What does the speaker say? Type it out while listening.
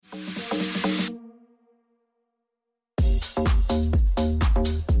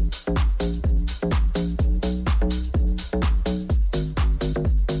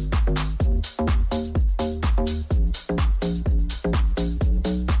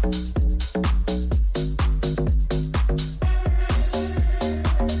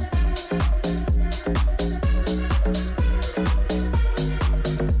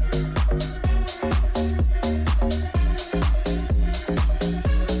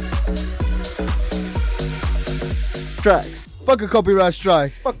strikes. Fuck a copyright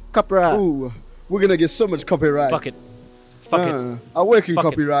strike. Fuck copyright. Ooh, we're gonna get so much copyright. Fuck it. Fuck it. I work in Fuck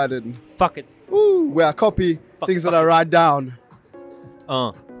it. copywriting. Fuck it. Ooh, where I copy things that I write down.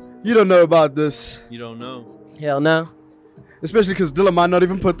 You don't know about this. You don't know. Hell no. Especially because Dylan might not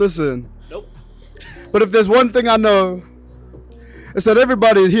even put this in. Nope. But if there's one thing I know, it's that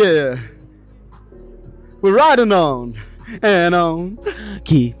everybody here, we're riding on and on.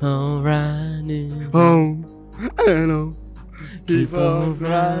 Keep on riding. On and on. Keep on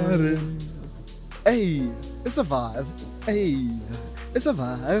riding. Hey, it's a vibe. Hey, it's a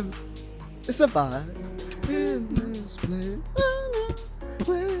vibe. It's a vibe. In this place.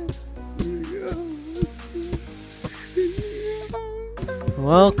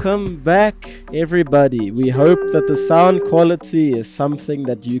 Welcome back, everybody. We hope that the sound quality is something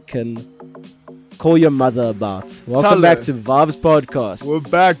that you can call your mother about. Welcome back to Vibes Podcast. We're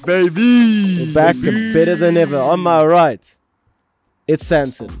back, baby. We're back and better than ever. On my right, it's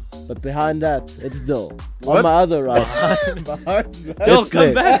Santon. But behind that, it's Dill. What? On my other right, Dill, it's come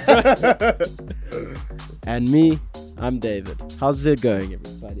Nick. back. And me, I'm David. How's it going,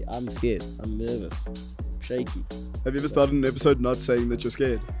 everybody? I'm scared. I'm nervous. Shaky. Have you ever started an episode not saying that you're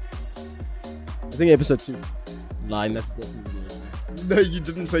scared? I think episode 2. Lying, that's definitely lying. No, you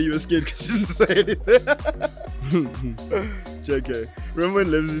didn't say you were scared because you didn't say anything. JK. Remember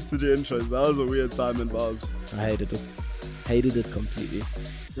when Livs used to do intros? That was a weird time in Vibes. I hated it. Hated it completely.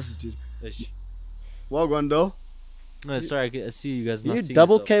 This is dude. Ish. Well, Gwendol. No, sorry, I see you guys not You seeing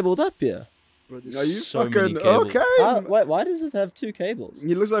double yourself. cabled up here. Bro, there's Are you so many fucking cables. okay? Why does it have 2 cables?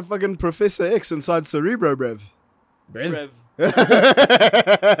 He looks like fucking Professor X inside Cerebro, brev. Rev. They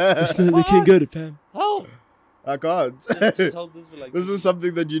can't go to fam. Oh! I can't. Just hold this for like This is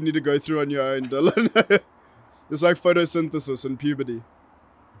something that you need to go through on your own, Dylan. It's like photosynthesis and puberty.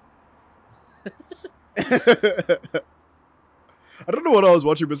 I don't know what I was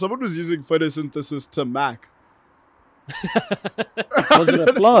watching, but someone was using photosynthesis to Mac. Was it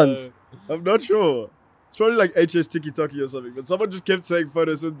a plant? I'm not sure. It's probably like HS Tiki Toki or something, but someone just kept saying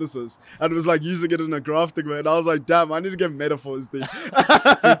photosynthesis and was like using it in a grafting way, and I was like, damn, I need to get metaphors, dude.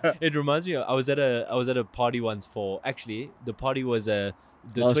 It reminds me. I was at a party once for. Actually, the party was the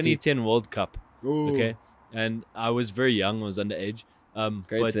Last 2010 World Cup. Ooh. Okay, and I was very young. I was underage.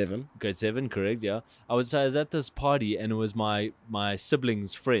 Grade but- 7. Grade 7, correct? Yeah. I was at this party, and it was my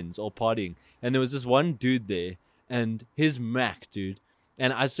siblings' friends all partying, and there was this one dude there, and his Mac, dude.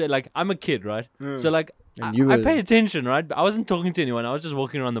 And I said, like, I'm a kid, right? Yeah. So like. And you I were- pay attention, right? I wasn't talking to anyone. I was just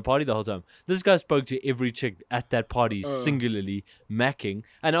walking around the party the whole time. This guy spoke to every chick at that party, singularly, macking.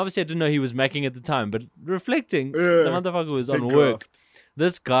 And obviously I didn't know he was macking at the time, but reflecting, the motherfucker was on Big work. graft.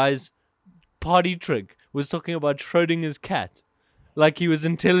 This guy's party trick was talking about Schrodinger's cat. Like he was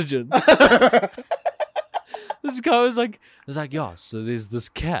intelligent. This guy was like, yeah, so there's this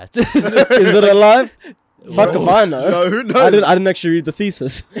cat. Is it alive? Fuck if I know. No, who knows? I didn't actually read the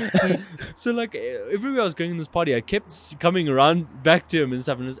thesis. So like everywhere I was going in this party, I kept coming around back to him and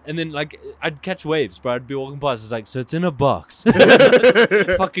stuff, and then like I'd catch waves, but I'd be walking past. It's like, so it's in a box.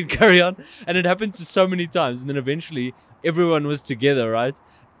 Fucking carry on, and it happened so many times, and then eventually everyone was together, right?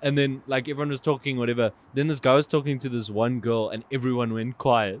 And then like everyone was talking, whatever. Then this guy was talking to this one girl, and everyone went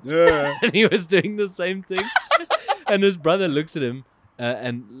quiet, Yeah. and he was doing the same thing. And his brother looks at him,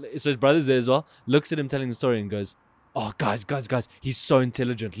 and so his brother's there as well. Looks at him telling the story and goes, "Oh, guys, he's so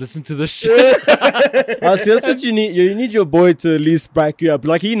intelligent. Listen to this shit." See, that's what you need. You need your boy to at least back you up.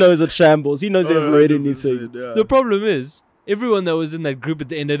 Like, he knows it's shambles. He knows you haven't read anything. Yeah. The problem is, everyone that was in that group at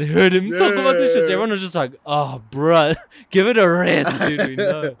the end had heard him talk about this shit. So everyone was just like, "Oh, bruh, give it a rest, dude." We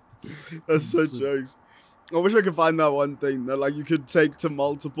know. That's so jokes. I wish I could find that one thing that like you could take to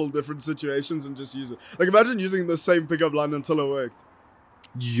multiple different situations and just use it. Like imagine using the same pickup line until it worked.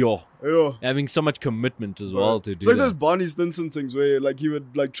 Yo, Yeah. having so much commitment as well to It's do like those that. Barney Stinson things where like he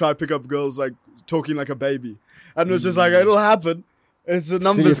would like try pick up girls like talking like a baby, and it was just like it'll happen. It's a So you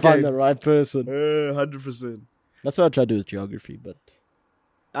numbers find the game. right person. 100%. That's what I try to do with geography, but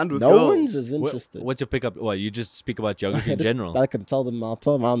And with no girls. one's as interested. What's your pickup? Well, you just speak about geography in Just- general. I can tell them.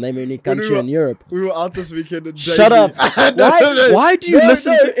 I'll name any were- country in Europe. We were out this weekend and Shut up! Why do you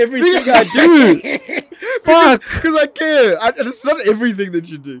listen to everything I do? Fuck! Because I care. And it's not everything that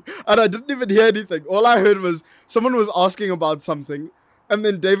you do. And I didn't even hear anything. All I heard was someone was asking about something. And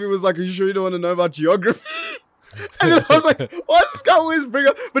then David was like, are you sure you don't want to know about geography? And then I was like, why does this guy always bring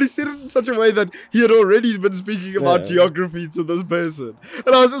up? But he said it in such a way that he had already been speaking about geography to this person.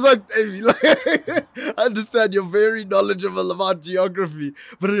 And I was just like, Davey, like, I understand you're very knowledgeable about geography,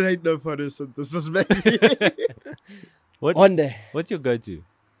 but it ain't no photosynthesis, baby. What? One day. What's your go-to?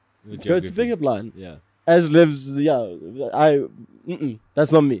 with Go to geography? pickup line. Yeah. As lives,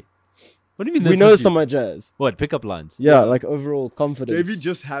 that's not me. What do you mean? We That's know not you? some of my jazz. What pickup lines? Yeah, like overall confidence. Davey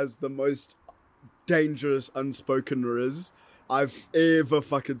just has the most dangerous unspoken riz I've ever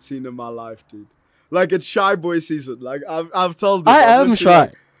fucking seen in my life, dude. Like, it's shy boy season. Like, I've told him. I I'm am literally shy.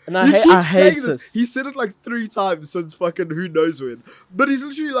 like- And He I keeps hate saying this. He said it like 3 times since fucking who knows when. But he's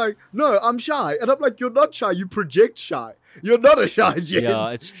literally like, no, I'm shy. And I'm like, you're not shy. You project shy. You're not a shy gent. Yeah,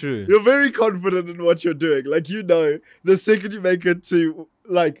 it's true. You're very confident in what you're doing. Like, you know, the second you make it to,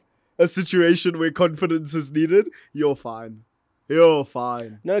 like, a situation where confidence is needed, you're fine. You're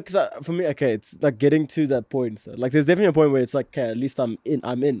fine. No, because for me, okay, it's like getting to that point. Though. Like, there's definitely a point where it's like, okay, at least I'm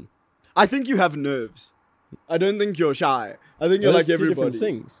in. I think you have nerves. I don't think you're shy. I think you're Those like two different everybody.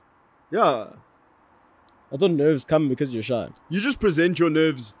 things. Yeah. I thought nerves come because you're shy. You just present your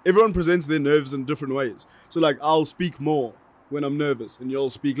nerves. Everyone presents their nerves in different ways. So, like, I'll speak more when I'm nervous, and you'll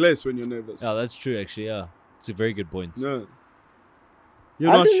speak less when you're nervous. Yeah, that's true. Actually, yeah, it's a very good point. No. You're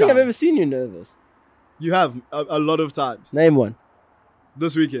I not don't shy. think I've ever seen you nervous. You have a lot of times. Name one.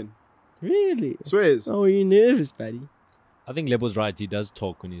 This weekend. Really? Swears. Oh, you nervous, buddy? I think Lebo's right. He does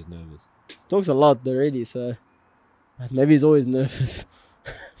talk when he's nervous. Talks a lot already, so maybe he's always nervous.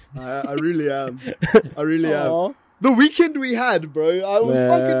 I really am. I really am. Aw. The weekend we had, bro, I was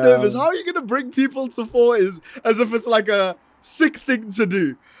fucking Yeah. nervous. How are you going to bring people to fours as if it's like a sick thing to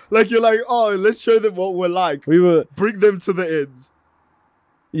do? Like, you're like, oh, let's show them what we're like. We were, Bring them to the ends.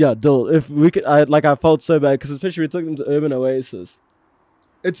 yeah, dull. If we could, I felt so bad because especially we took them to Urban Oasis.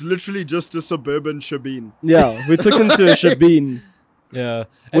 It's literally just a suburban Shabin. Yeah, we took them to a Shabin Yeah,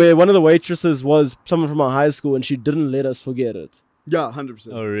 where one of the waitresses was someone from our high school and she didn't let us forget it. Yeah, 100%.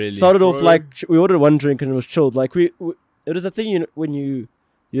 Oh, really? Started off Bro. like we ordered one drink and it was chilled. Like we it was a thing when you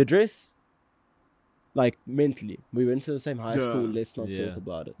address like mentally. We went to the same high Yeah. school. Let's not Yeah. talk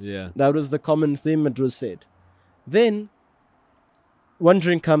about it. Yeah. That was the common theme. It was said. Then one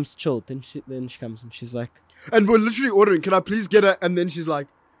drink comes chilled. Then she comes and she's like, And we're literally ordering, can I please get it? And then she's like,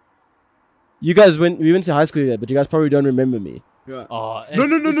 "You guys we went to high school together, but you guys probably don't remember me." yeah. Oh, No,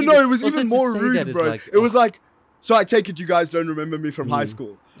 and it's it was also even to more say rude, that is bro. like, It was like, so I take it you guys don't remember me from high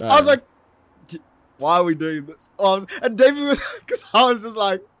school. I was like, why are we doing this? And David was, because I was just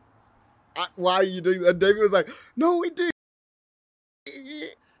like, why are you doing that? And David was like, no, we do.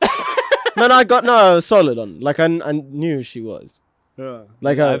 no, I was solid on. Like I knew who she was. Yeah.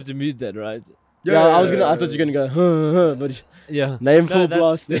 Like I have to mute that, right? I thought you were gonna go, huh, but Yeah. name full that's,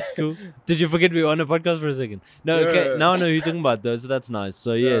 blast. That's cool. Did you forget we were on a podcast for a second? No, okay. Yeah. Now I know who you're talking about, though, so that's nice.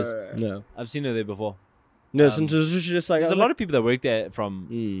 So, yes, No, I've seen her there before. no. Um, So she just like There's a lot of people that work there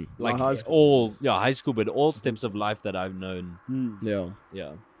from, like, high school. all, high school, but all steps of life that I've known. yeah.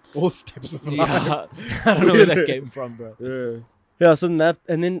 Yeah. All steps of life. Yeah. I don't know where that came from, bro. Yeah. Yeah, so then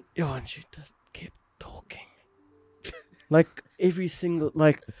and she just kept talking. Like every single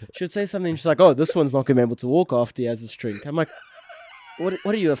she'd say something, she's like, "Oh, this one's not gonna be able to walk after he has his drink." I'm like, What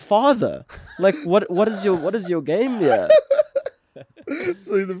are you, a father? Like what is your game here?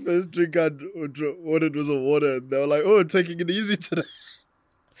 So the first drink I ordered was a water, and they were like, "Oh, taking it easy today."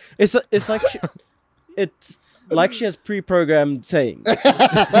 It's like she has pre-programmed sayings,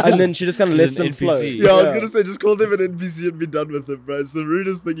 and then she just kind of She's lets an them flow. NPC. Yeah, I was gonna say, just call them an NPC and be done with it, bro. It's the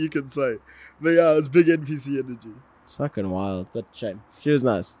rudest thing you can say. But yeah, it's big NPC energy. It's fucking wild, but shame. She was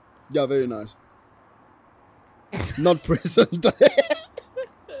nice. Yeah, very nice. Not present.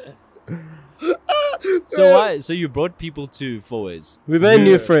 So why? So you brought people to Fours. We made Yeah,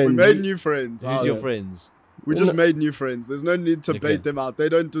 new friends. We made new friends. Who's Oh, your yeah. friends? We just No. made new friends. There's no need to Okay. bait them out. They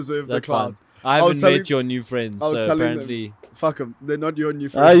don't deserve That's the clout. I was haven't telling- met your new friends, I was so telling them. apparently. Fuck them. They're not your new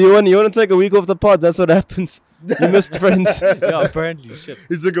friends. You want to take a week off the pod? That's what happens. You missed friends. Yeah, apparently. Shit.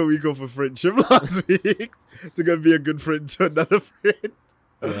 He took a week off of friendship last week to go be a good friend to another friend.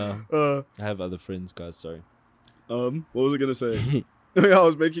 Yeah. I have other friends, guys. Sorry. What was I gonna say? Yeah, I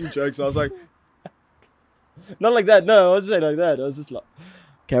was making jokes. I was like, Not like that. No, I wasn't saying like that. I was just like,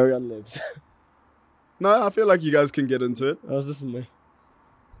 carry on, lives. no, I feel like you guys can get into it. I was just like,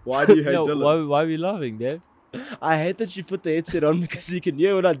 Why do you hate No, Dylan? why are we laughing, Dave? I hate that you put the headset on because you can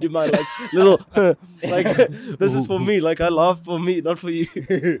hear when I do my little like this is for me. Like I laugh for me, not for you.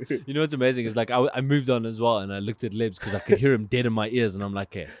 You know what's amazing is like I moved on as well, and I looked at Lebs because I could hear him dead in my ears, and I'm like,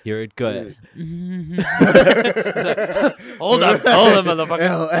 "Okay, here it go." Hold up,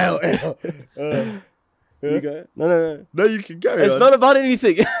 motherfucker. You go. No. No, you can carry It's on. not about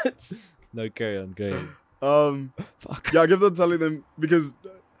anything. No, carry on, go ahead. Fuck. Yeah, I kept on telling them because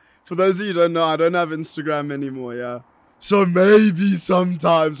for those of you who don't know, I don't have Instagram anymore, yeah. So maybe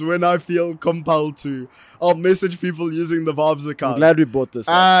sometimes when I feel compelled to, I'll message people using the Vibes I'm account. glad we bought this.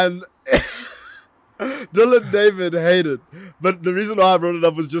 And Dylan David hated. But the reason why I brought it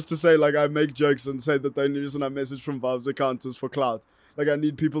up was just to say, like, I make jokes and say that the only reason I message from Valve's account is for clout. Like, I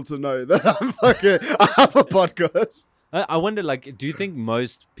need people to know that I have a podcast. I wonder, like, do you think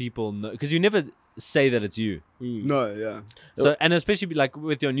most people know? Because you never say that it's you. No, yeah. So, and especially like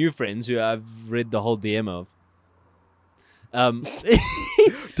with your new friends who I've read the whole DM of.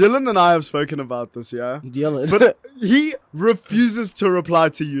 Dylan and I have spoken about this, yeah? Dylan. But he refuses to reply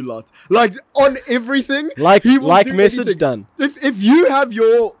to you lot. Like, on everything. like he will do message anything. done. If you have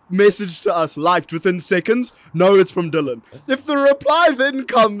your message to us liked within seconds, know it's from Dylan. If the reply then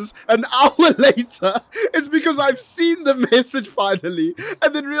comes an hour later, it's because I've seen the message finally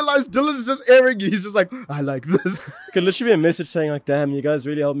and then realized Dylan's just airing you. He's just like, I like this. Could literally be a message saying like, "Damn, you guys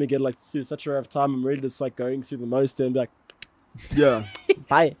really helped me get like through such a rough time. I'm really just like going through the most." And be like, Yeah.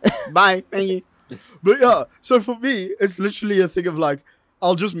 "Bye." Bye. Thank you. But yeah, so for me, it's literally a thing of like,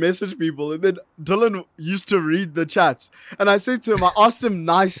 I'll just message people. And then Dylan used to read the chats. And I said to him, I asked him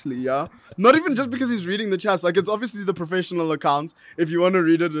nicely, yeah? Not even just because he's reading the chats. Like, it's obviously the professional account. If you want to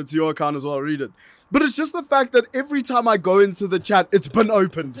read it, it's your account as well. Read it. But it's just the fact that every time I go into the chat, it's been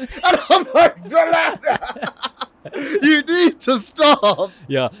opened. And I'm like, Dylan, you need to stop.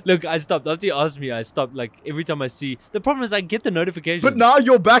 Yeah, look, I stopped. After you asked me, I stopped. Like every time I see. The problem is I get the notification. But now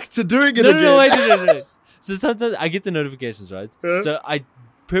you're back to doing it no, again. no, wait, no. So sometimes I get the notifications, right? Yeah. So I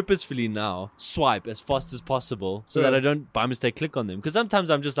purposefully now swipe as fast as possible so that Yeah. I don't by mistake click on them. Because sometimes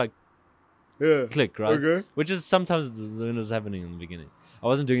I'm just like Yeah. click, right? Okay. Which is sometimes when it was happening in the beginning. I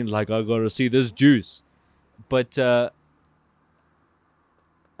wasn't doing it like I gotta see this juice, but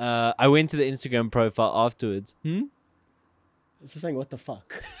I went to the Instagram profile afterwards. It's just saying, what the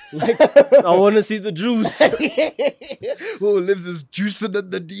fuck? Like, I want to see the juice. Who lives is juicing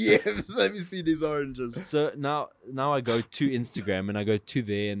in the DMs? Let me see these oranges. So now I go to Instagram and I go to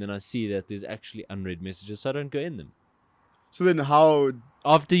there and then I see that there's actually unread messages, so I don't go in them. So then how...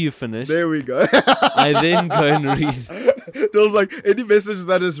 After you finish, There we go. I then go and read. There was like, any message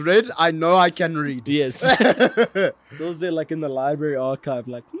that is read, I know I can read. Yes. Those there like in the library archive,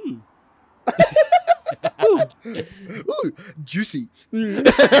 like, Ooh, juicy. And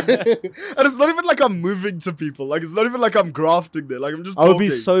it's not even like I'm moving to people. Like, it's not even like I'm grafting there. Like, I'm just I would talking.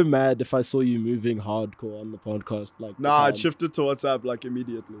 be so mad if I saw you moving hardcore on the podcast. Like, Nah, I um, shifted to WhatsApp, like,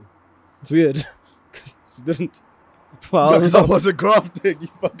 immediately. It's weird. Because you didn't. Yeah, 'cause I wasn't grafting, you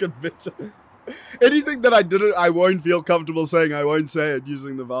fucking bitches. Anything that I didn't, I won't feel comfortable saying. I won't say it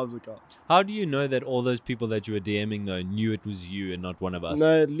using the Valves account. How do you know that all those people that you were DMing though knew it was you and not one of us?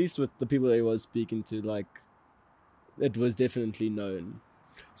 No, at least with the people that he was speaking to, like, it was definitely known.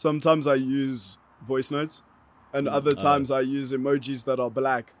 Sometimes I use voice notes, and other times I use emojis that are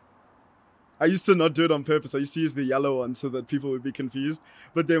black. I used to not do it on purpose. I used to use the yellow one so that people would be confused.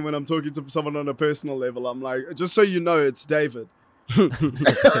 But then when I'm talking to someone on a personal level, I'm like, just so you know, it's David.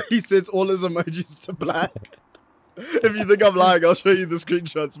 He sets all his emojis to black. If you think I'm lying, I'll show you the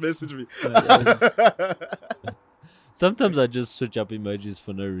screenshots. Message me. Sometimes I just switch up emojis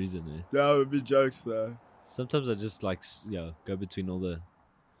for no reason. That would be jokes, though. Sometimes I just like go between all the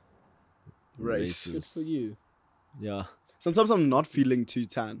Race. Good races. for you. Yeah. Sometimes I'm not feeling too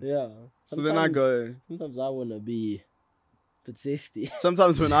tan. Yeah. So then I go... Sometimes I want to be a bit zesty.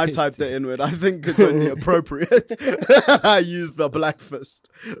 Sometimes when I type the N-word, I think it's only appropriate. I use the black fist.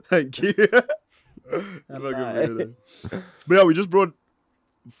 Thank you. Fucking weirdo. But yeah, we just brought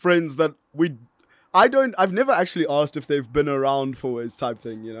friends that I've never actually asked if they've been around for Ways type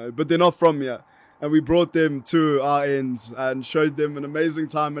thing, you know, but they're not from here. And we brought them to our ends and showed them an amazing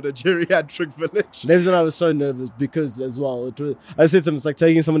time at a geriatric village. Neves and I was so nervous because, as well, I said to him, it's like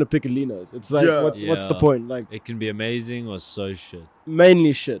taking someone to Piccolino's. It's like, Yeah. what's the Yeah. point? Like, It can be amazing or so shit.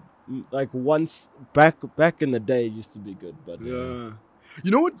 mainly shit. Like, once, back in the day, it used to be good, but... Yeah.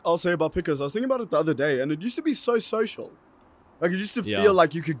 You know what I'll say about Pickers? I was thinking about it the other day, and it used to be so social. Like, it used to Yeah. feel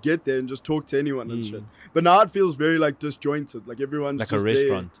like you could get there and just talk to anyone and shit. But now it feels very, like, disjointed. Like, everyone's Like just a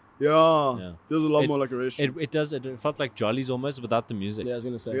restaurant. there. Yeah. Yeah. Feels a lot It- more like a restaurant. It felt like Jolly's almost without the music. Yeah, I was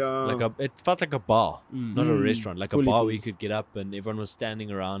going to say. Yeah. It felt like a bar, not a Mm. restaurant. Like Fully a bar full. where you could get up and everyone was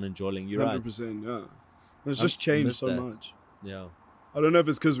standing around and jolling. You're right. 100%, yeah. It's I just changed miss so that. much. Yeah. I don't know if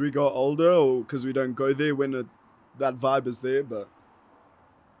it's because we got older or because we don't go there when that vibe is there, but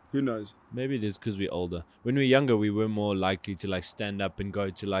who knows? Maybe it is because we're older. When we were younger, we were more likely to like stand up and go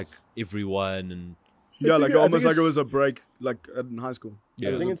to like everyone and Yeah, like think- I almost think like it it's- was a break, like in high school.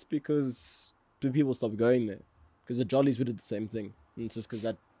 I think it's because people stopped going there. Because the Jollies we did the same thing. And it's just because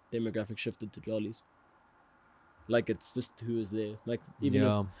that demographic shifted to Jollies. Like, it's just who was there. Like, even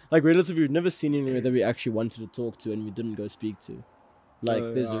yeah. if, like, relatively, we've never seen anyone that we actually wanted to talk to and we didn't go speak to. Like,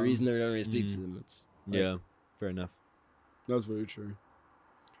 there's yeah. a reason that we don't really speak to them. It's Yeah, fair enough. That's very true.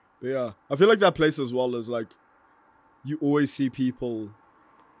 But yeah, I feel like that place as well is like, you always see people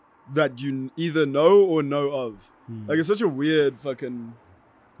that you either know or know of. Like, it's such a weird fucking...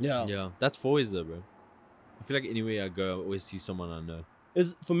 Yeah. Yeah, that's Foy's though, bro. I feel like anywhere I go, I always see someone I know.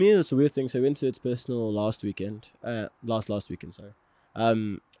 For me, it's a weird thing. So I went to its personal last weekend. Last weekend, sorry.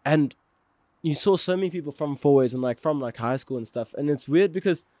 And you saw so many people from Fourways and like from like high school and stuff. And it's weird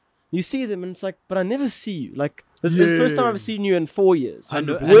because you see them and it's like, but I never see you. Like, this is the first time I've seen you in 4 years. I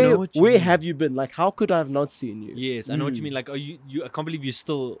know what you Where mean. have you been? Like, how could I have not seen you? Yes, I know what you mean. Like, are you? I can't believe you're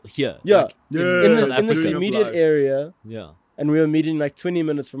still here. Yeah. Like, Yeah. In South the Africa. immediate Life. area. Yeah, And we were meeting like 20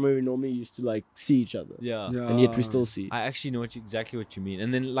 minutes from where we normally used to like see each other. yeah. And yet we still see. I actually know exactly what you mean.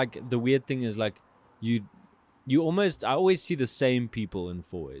 And then like the weird thing is like you almost, I always see the same people in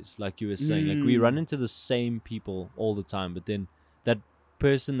Fourways. Like you were saying, like we run into the same people all the time. But then that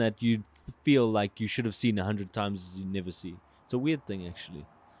person that you feel like you should have seen 100 times, you never see. It's a weird thing, actually.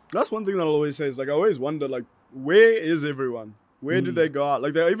 That's one thing that I'll always say is like, I always wonder, like, where is everyone? Where do they go out?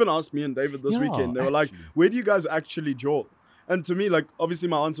 Like, they even asked me and David this Yeah, weekend. They were like, where do you guys actually jaw? And to me, like, obviously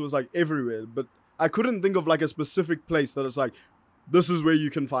my answer was like everywhere, but I couldn't think of like a specific place that is like, this is where you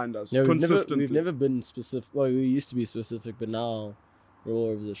can find us Yeah, consistently. we've never been specific. Well, we used to be specific, but now we're all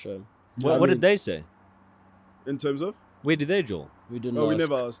over the show. What did they say? In terms of? Where did they, Joel? We didn't Oh, we ask.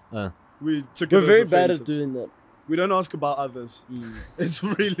 never asked. Uh, We took We're it very as bad offensive. at doing that. We don't ask about others. It's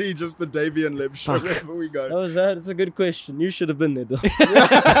really just the Davey and Lib show Fuck. wherever we That go. was that. It's a good question. You should have been there, though.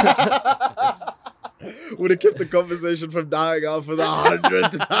 Would have kept the conversation from dying out for the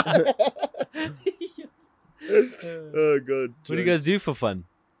 100th time. Oh, God. what do you guys do for fun?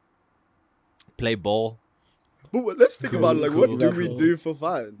 Play ball. But let's think about it. Like, what do we Cool. do for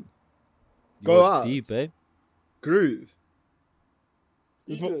fun? You Go go out. deep, eh? Groove.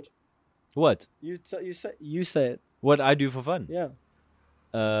 You do it. What? You say it. What I do for fun? Yeah.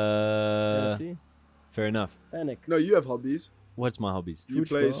 Yeah, see? Fair enough. Panic. No, you have hobbies. What's my hobbies? You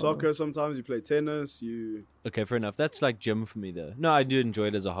play Football. soccer sometimes. You play tennis. You... Okay, fair enough. That's like gym for me, though. No, I do enjoy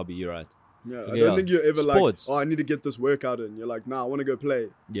it as a hobby. You're right. Yeah, I Yeah. don't think you're ever Sports. like, oh, I need to get this workout in. You're like, nah, I want to go play.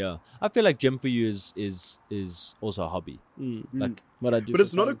 Yeah, I feel like gym for you is also a hobby. Like, What I do. But for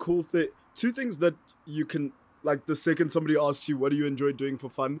it's not a fun. cool thing. Two things that you can, like, the second somebody asks you, what do you enjoy doing for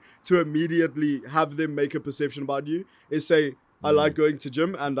fun, to immediately have them make a perception about you is say, I like going to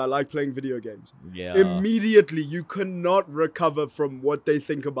gym and I like playing video games. yeah, Immediately, you cannot recover from what they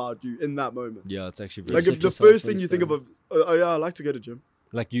think about you in that moment. yeah, it's actually very Like, Set if the yourself first in thing you think stone. of, oh yeah, I like to go to gym.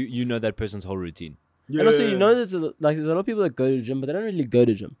 like you know that person's whole routine. Yeah. And also, you know, there's a lot of people that go to gym, but they don't really go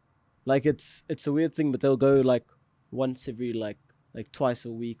to gym. Like, it's a weird thing, but they'll go like once every like twice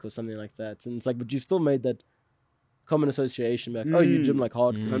a week or something like that. And it's like, but you've still made that common association back. Oh, you gym like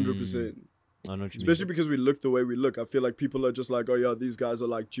hard. 100%. I know what you Especially because we look the way we look. I feel like people are just like, oh yeah, these guys are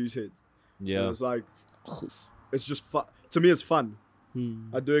like juice heads. mean. And Yeah, it's like, it's just fun. To me, it's fun.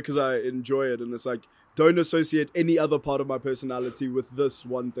 I do it because I enjoy it. And it's like, don't associate any other part of my personality with this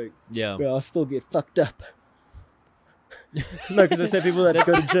one thing. yeah. But I'll still get fucked up. No, because they say people that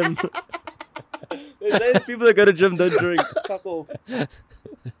go to gym. They say people that go to gym don't drink. Fuck off.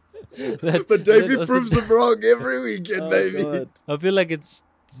 But Davey also- proves them wrong every weekend, Oh, baby. God. I feel like it's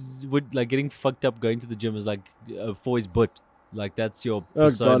would like getting fucked up going to the gym is like for his butt. Like that's your Oh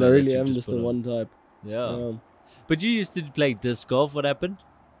persona. God, I that really you am just put the on. one type. Yeah, but you used to play disc golf. What happened?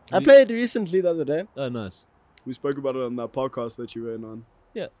 I played recently the other day. Oh, nice. We spoke about it on that podcast that you were in on.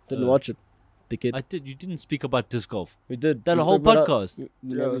 Yeah, Didn't watch it. Dickhead. I did. You didn't speak about disc golf. We did. That We whole spoke about podcast.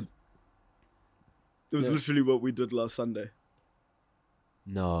 Yeah. It was Yeah. literally what we did last Sunday.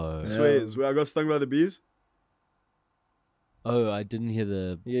 No. I swears. Where I got stung by the bees. Oh, I didn't hear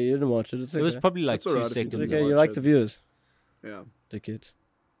the. Yeah, you didn't watch it. It's okay. It was probably like That's alright 2 if you seconds. It's didn't okay. You watch like it. the viewers. Yeah. Dickhead.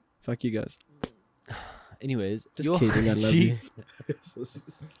 Fuck you guys. Anyways, Just your- kidding, I love you. Jeez.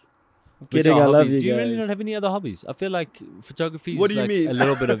 But Kidding, your I love hobbies, you do you really guys. not have any other hobbies? I feel like photography is What do you like mean? a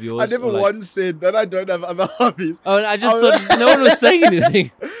little bit of yours. I never or like- once said that I don't have other hobbies. Oh, and I just thought no one was saying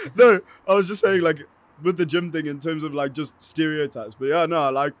anything. No, I was just saying, like, with the gym thing in terms of, like, just stereotypes. But yeah, no, I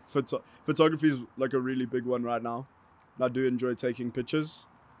like photography is, like, a really big one right now. I do enjoy taking pictures.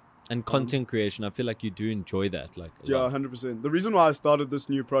 And content creation, I feel like you do enjoy that. Like, a Yeah, lot. 100%. The reason why I started this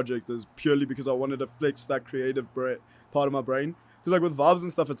new project is purely because I wanted to flex that creative part of my brain. Because, like, with vibes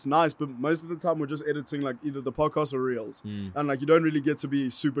and stuff, it's nice, but most of the time we're just editing, like, either the podcast or reels. And, like, you don't really get to be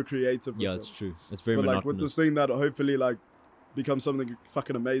super creative with Yeah, it. it's true. It's very But, like, with monotonous. this thing that hopefully, like, becomes something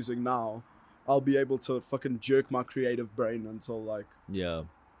fucking amazing now, I'll be able to fucking jerk my creative brain until, like, Yeah,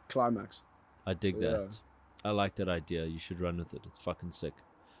 climax. I dig So, that. yeah. I like that idea. You should run with it. It's fucking sick.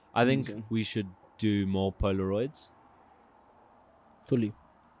 I think Amazing. we should do more Polaroids Fully.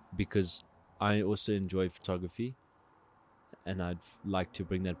 because I also enjoy photography, and I'd like to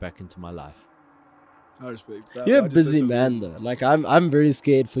bring that back into my life. I respect that. You're a I just said busy something. man though. Like I'm very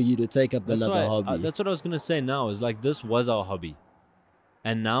scared for you to take up That's another why, hobby. that's what I was gonna say. Now is like this was our hobby,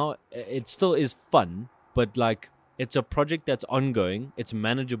 and now it still is fun, but like it's a project that's ongoing. It's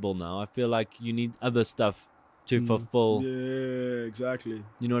manageable now. I feel like you need other stuff to fulfill. Yeah, exactly.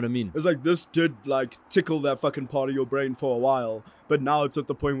 You know what I mean? It's like this did like tickle that fucking part of your brain for a while, but now it's at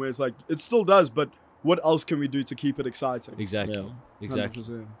the point where it's like it still does, but what else can we do to keep it exciting? Exactly. Yeah. Exactly.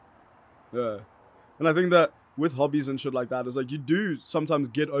 100%. Yeah. And I think that with hobbies and shit like that, it's like you do sometimes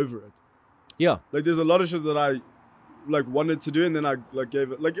get over it. Yeah. Like there's a lot of shit that I like wanted to do and then I like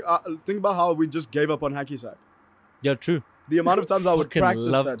gave it. Like think about how we just gave up on hacky sack. Yeah. True. The amount of times I would Fucking practice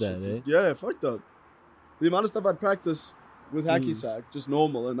love that that, shit. eh? Dude. Yeah, fuck that. The amount of stuff I'd practice with hacky sack, just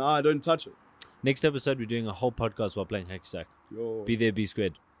normal, and now I don't touch it. Next episode, we're doing a whole podcast while playing hacky sack. Yo. Be there, be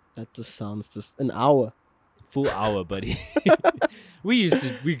squared. That just sounds just an hour. Full hour, buddy. we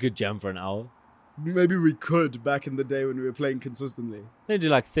could jam for an hour. Maybe we could back in the day when we were playing consistently. They do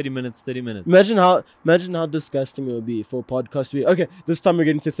like 30 minutes, 30 minutes. Imagine how disgusting it would be for a podcast to be okay. This time we're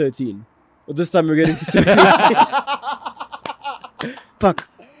getting to 13, or this time we're getting to 20. Fuck.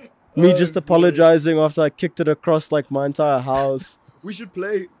 Me just apologizing after I kicked it across like my entire house. We should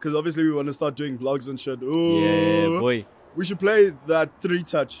play, because obviously we want to start doing vlogs and shit. Ooh. Yeah, boy. We should play that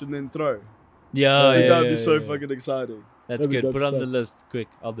 3-touch and then throw. Yeah, I think yeah, that would be yeah, so yeah. fucking exciting. That's That'd be good. dope Put it on the stuff. list. Quick.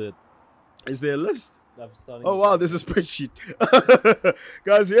 I'll do it. Is there a list? I'm starting Oh, wow, there's a spreadsheet.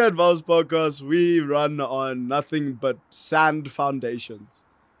 Guys, here at Val's Podcast, we run on nothing but sand foundations.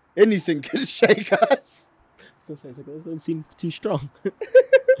 Anything can shake us. I was gonna say, those don't seem too strong.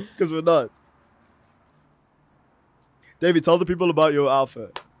 Because we're not. David, tell the people about your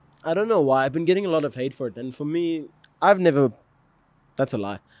outfit. I don't know why. I've been getting a lot of hate for it, and for me, I've never. That's a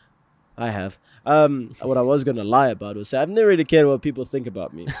lie. I have. What I was gonna lie about was say I've never really cared what people think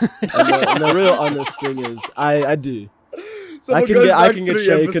about me. and the real honest thing is, I do. Someone I can goes get back 3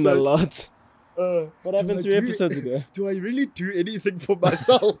 shaken a episodes. lot. What do happened I 3 do- episodes ago? Do I really do anything for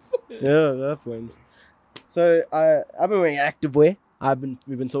myself? Yeah, at that point. So I've been wearing activewear.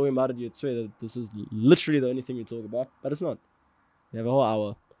 We've been talking about it. You'd swear that this is literally the only thing we talk about, but it's not. We have a whole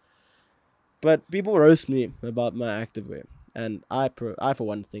hour. But people roast me about my activewear, and I for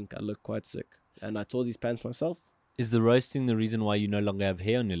one think I look quite sick. And I tore these pants myself. Is the roasting the reason why you no longer have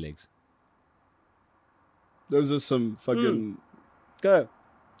hair on your legs? Those are some fucking... Go,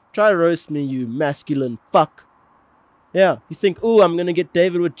 try to roast me, you masculine fuck. Yeah, you think, oh, I'm gonna get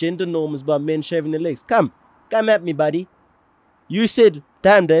David with gender norms about men shaving their legs. Come at me, buddy. You said,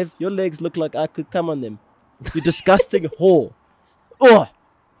 damn, Dave, your legs look like I could come on them. You disgusting whore. Oh.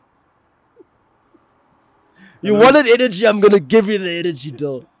 You wanted energy, I'm gonna give you the energy,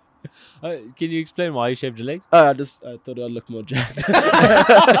 doll. Can you explain why you shaved your legs? I thought I'd look more jacked.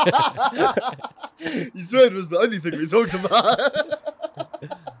 You swear it was the only thing we talked about.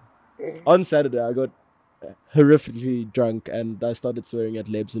 On Saturday, I got horrifically drunk and I started swearing at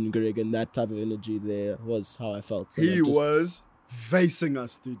Lebs and Greg, and that type of energy there was how I felt. So He I just- was facing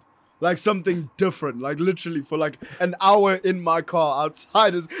us, dude. Like something different. Like literally for like an hour in my car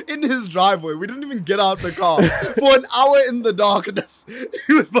outside in his driveway. We didn't even get out the car. For an hour in the darkness.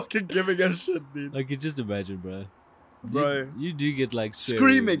 He was fucking giving us shit, dude. I could just imagine, bro. Bro. You do get like sweary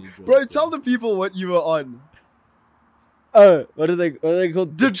Screaming. when you Bro, drink, tell the people what you were on. Oh, what are they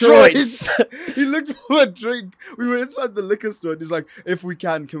called? Detroit. He looked for a drink. We were inside the liquor store and he's like, if we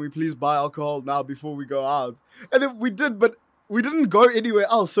can we please buy alcohol now before we go out? And then we did, but we didn't go anywhere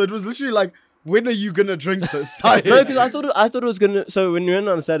else. So it was literally like, when are you gonna drink this? No, because I thought it was gonna. So when we went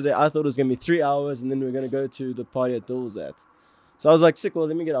on Saturday, I thought it was gonna be 3 hours, and then we were gonna go to the party at Dill's at. So I was like, sick. Well,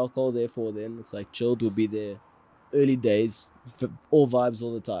 let me get alcohol there for then. It's like chilled. We'll be there, early days, all vibes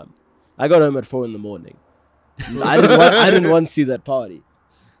all the time. I got home at 4 in the morning. I didn't want to see that party.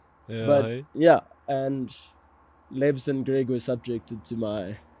 Yeah, But hey? yeah, and Lebs and Greg were subjected to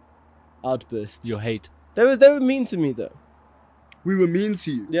my outbursts. Your hate. They were mean to me though. We were mean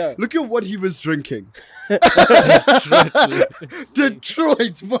to you. Yeah. Look at what he was drinking.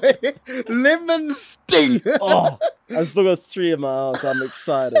 Detroit, boy. Lemon Sting. Oh, I still got 3 in my house. I'm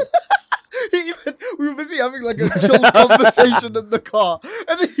excited. We were busy having like a chill conversation in the car.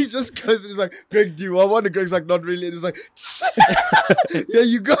 And then he just goes and he's like, Greg, do you want one? And Greg's like, not really. And he's like, yeah,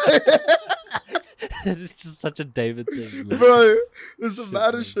 you got it. That is just such a David thing. man. Bro, it was the Shit,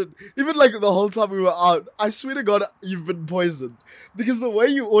 maddest man. shit. Even like the whole time we were out, I swear to God, you've been poisoned. Because the way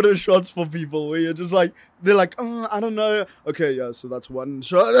you order shots for people, where you're just like, they're like, I don't know. Okay, yeah, so that's one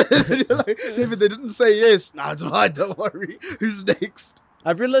shot. You're like, David, they didn't say yes. Nah, it's fine, don't worry. Who's next?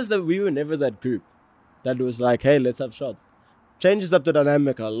 I've realized that we were never that group that was like, hey, let's have shots. Changes up the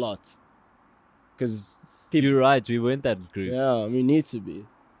dynamic a lot. Because You're right. We weren't that group. yeah, we need to be.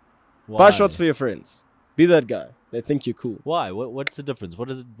 Why? Buy shots for your friends. Be that guy. They think you're cool. Why? What's the difference? What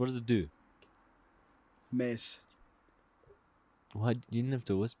does it do? Mess. Why you didn't have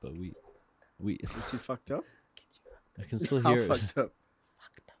to whisper? We. Is he fucked up? I can still How hear it. fucked up?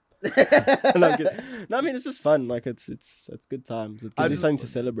 No, I'm kidding. No, I mean it's just fun. Like it's good times. It I gives you just- something to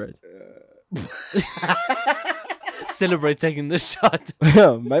celebrate. Celebrate taking the shot.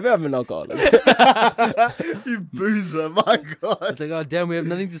 Yeah, maybe I'm an alcoholic. You boozer, my God. It's like, oh damn, we have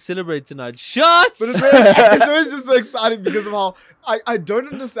nothing to celebrate tonight. Shots. But it's always just so exciting because of how I don't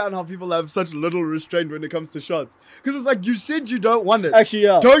understand how people have such little restraint when it comes to shots. Because it's like, you said you don't want it. Actually,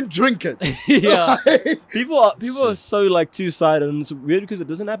 yeah. Don't drink it. Yeah. People are so like two-sided, and it's weird because it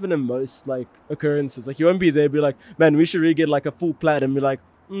doesn't happen in most like occurrences. Like you won't be there, be like, man, we should really get like a full plat, and be like,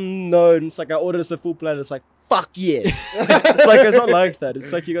 no, and it's like I ordered us a full plat. It's like, fuck yes. It's not like that.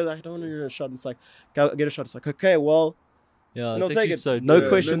 It's like you go, I don't want to get a shot. And it's like, go get a shot. It's like, okay, well, Yeah, no, it's take actually it. so No true.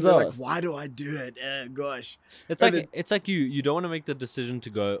 questions They're like, asked. why do I do it? Gosh. It's And like then- it's like you don't want to make the decision to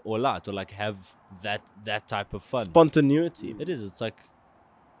go all out or like have that type of fun. spontaneity. It is. It's like,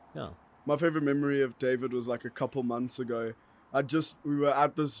 yeah. My favorite memory of David was like a couple months ago. We were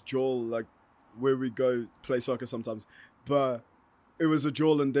at this jail, like where we go play soccer sometimes, but it was a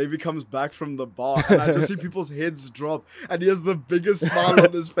jail, and Davey comes back from the bar, and I just see people's heads drop, and he has the biggest smile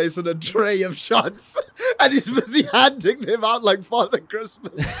on his face and a tray of shots, and he's busy handing them out like Father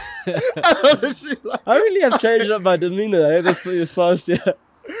Christmas. And honestly, like, I really have changed up my demeanor this past year.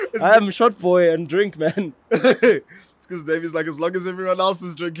 I am shot boy and drink, man. it's because Davey's like, as long as everyone else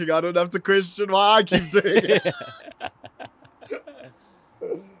is drinking, I don't have to question why I keep doing it.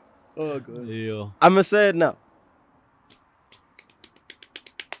 Oh god. Yeah. I'm gonna say it now.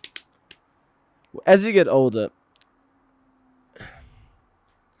 As you get older,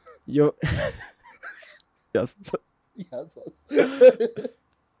 you're yes,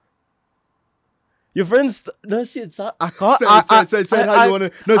 your friends. No, see, it's I can't. Say it how you want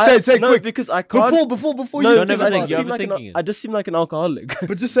to. No, say it no, quick. because I can't. Before No, you Don't because overthink, I just you're seem like overthinking it. I just seem like an alcoholic.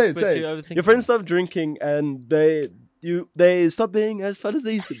 But just say it, But say you it. overthink Your friends stop drinking and they stop being as fun as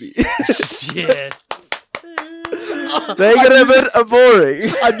they used to be. Shit. They get a bit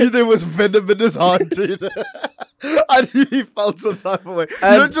boring. I knew there was venom in his heart, dude. I knew he felt some type of way. You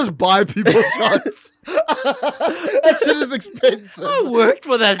And- don't just buy people shots. That shit is expensive. I worked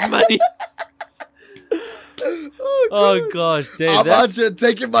for that money. Oh gosh, Dave. I'm out That's, here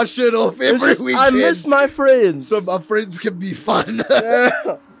taking my shit off It's every just, I weekend. miss my friends. so my friends can be fun.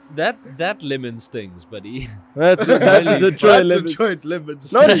 that lemon stings, buddy. That's the That's Detroit limits. Detroit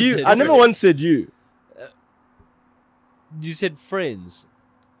limits. Not you. I never once said you. You said friends.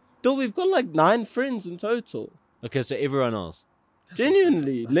 Though we've got like 9 friends in total. Okay, so everyone else.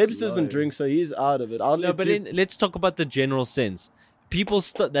 Genuinely, that's Lebs doesn't low. drink, so he's out of it. I'll No, let but you. let's talk about the general sense. People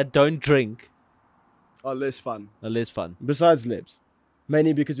that don't drink Oh, less fun. are less fun. Besides Lebs,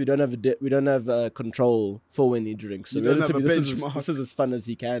 mainly because we don't have control for when he drinks. So You don't have relatively, a this benchmark. is as fun as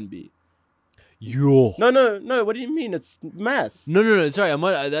he can be. Yo. No. What do you mean? It's math. No.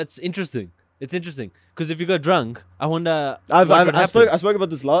 Sorry, that's interesting. It's interesting because if you go drunk, I wonder. I what would spoke happen. about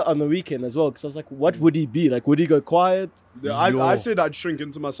this on the weekend as well because I was like, what would he be like? Would he go quiet? Yeah, I Yo. said I'd shrink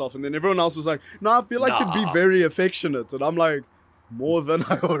into myself, and then everyone else was like, "No, I feel like you'd be Nah. very affectionate," and I'm like, "More than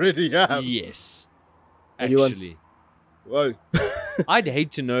I already am." Yes. And you want- Actually, Whoa. I'd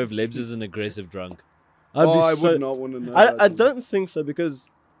hate to know if Lebs is an aggressive drunk. I would not want to know. I that. don't think so because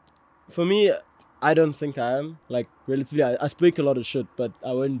for me, I don't think I am. Like, relatively, I speak a lot of shit, but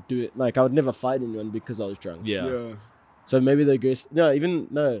I wouldn't do it. Like, I would never fight anyone because I was drunk. Yeah. Yeah. So maybe the aggressive.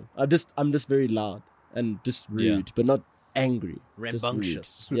 No. I'm just very loud and just rude, Yeah. but not angry. Just rude.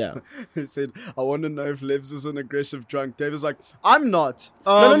 Rambunctious. Yeah. He said, "I want to know if Lebs is an aggressive drunk." Dave was like, "I'm not."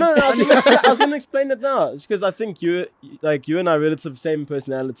 No. I was gonna explain it now. It's because I think you and I are relative same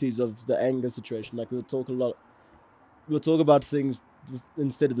personalities of the anger situation. Like we'll talk a lot. We'll talk about things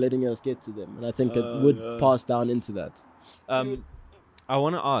instead of letting us get to them, and I think it would Yeah. pass down into that. I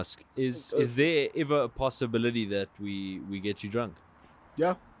want to ask: Is there ever a possibility that we get you drunk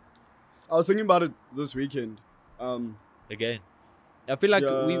Yeah. I was thinking about it this weekend. again? I feel like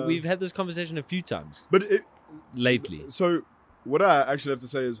Yeah. we've had this conversation a few times But lately. so what I actually have to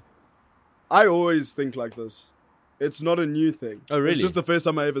say is, I always think like this. It's not a new thing. Oh, really? It's just the first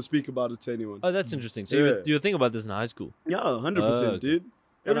time I ever speak about it to anyone. Oh, that's interesting. So Yeah. you were thinking about this in high school? Yeah, 100%, Oh, okay. dude.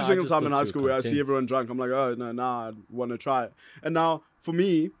 No, Every I single just time in thought high you school were where I see content. everyone drunk, I'm like, oh, no, nah, I want to try it. And now, for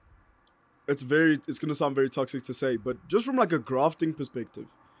me, it's going to sound very toxic to say, but just from like a grafting perspective,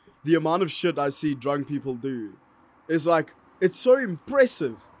 the amount of shit I see drunk people do is like, it's so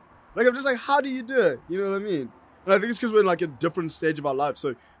impressive. Like, I'm just like, how do you do it? You know what I mean? And I think it's because we're in like a different stage of our life.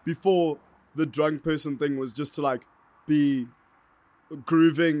 So before the drunk person thing was just to like be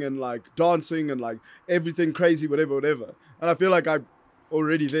grooving and like dancing and like everything crazy, whatever. And I feel like I'm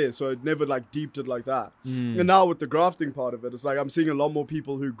already there, so I never like deeped it like that. And now with the grafting part of it, it's like I'm seeing a lot more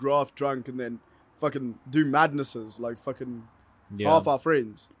people who graft drunk and then fucking do madnesses, like fucking half our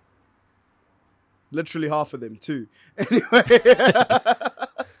friends. Literally half of them too. Anyway.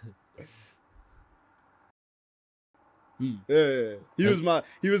 Yeah.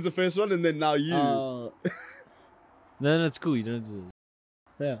 He was the first one and then now you. No, it's cool. You don't do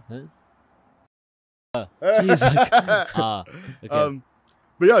Yeah. this. Jeez. Okay.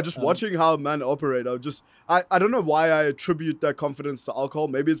 But yeah, just watching how men operate, I don't know why I attribute that confidence to alcohol.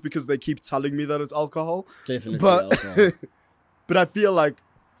 Maybe it's because they keep telling me that it's alcohol. Definitely. But alcohol. but I feel like,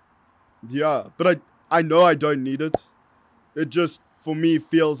 yeah, but I know I don't need it. It just, for me,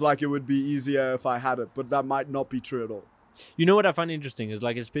 feels like it would be easier if I had it, but that might not be true at all. You know what I find interesting is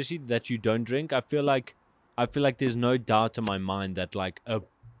like, especially that you don't drink. I feel like there's no doubt in my mind that like a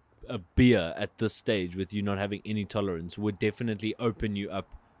beer at this stage with you not having any tolerance would definitely open you up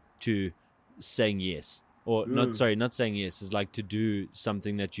to saying yes. Or not saying yes, is like to do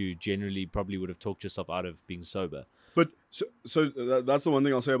something that you generally probably would have talked yourself out of being sober. But so that's the one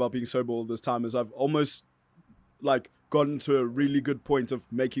thing I'll say about being sober all this time is I've almost like gotten to a really good point of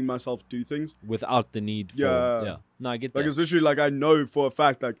making myself do things Without the need for... Yeah. No, I get like that. it's literally like I know for a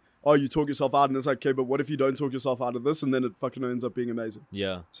fact like, oh, you talk yourself out and it's like, okay, but what if you don't talk yourself out of this and then it fucking ends up being amazing.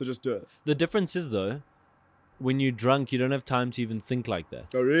 Yeah. So just do it. The difference is though, when you're drunk, you don't have time to even think like that.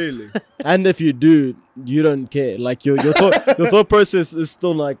 Oh really? And if you do, you don't care. Like your thought process is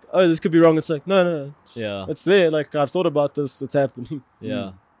still like, oh, this could be wrong. It's like, no, Yeah. it's there. Like I've thought about this. It's happening.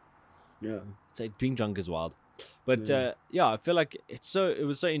 Yeah. Yeah. It's like being drunk is wild. But Yeah. I feel like it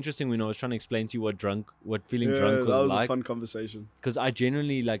was so interesting when I was trying to explain to you what feeling Yeah, drunk that was was like. a fun conversation. Because I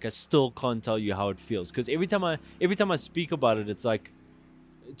genuinely I still can't tell you how it feels. Because every time I speak about it, it's like,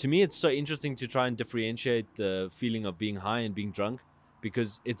 to me it's so interesting to try and differentiate the feeling of being high and being drunk,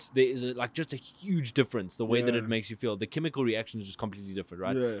 because there is just a huge difference the way that it Yeah. makes you feel. The chemical reaction is just completely different,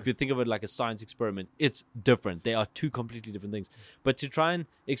 right? Yeah. If you think of it like a science experiment, it's different. They are two completely different things. But to try and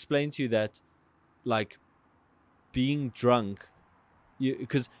explain to you that, like, being drunk,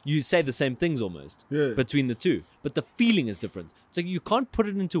 because you say the same things almost Yeah. between the two, but the feeling is different. It's like you can't put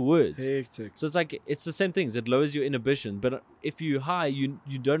it into words. Hectic. So it's like it's the same things. It lowers your inhibition, but if you're high, you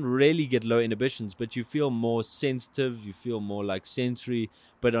don't really get low inhibitions, but you feel more sensitive. You feel more like sensory.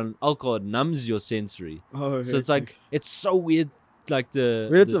 But on alcohol, it numbs your sensory. Oh, So it's like it's so weird, like the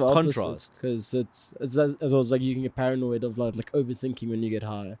Relative contrast. because it's as well as like you can get paranoid of like overthinking when you get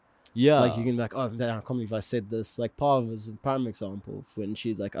high. Yeah, Like you can be like, oh man, I can't believe I said this. Like Pav is a prime example of when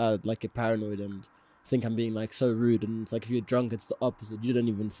she's like, I like get paranoid and think I'm being like so rude, and it's like if you're drunk, it's the opposite. You don't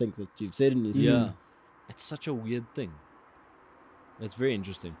even think that you've said anything. yeah. It's such a weird thing. It's very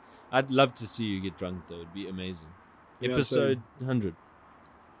interesting. I'd love to see you get drunk though. It'd be amazing. Yeah, Episode 100.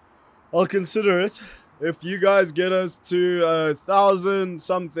 I'll consider it. If you guys get us to 1,000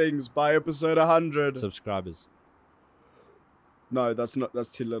 somethings by episode 100. Subscribers. No, that's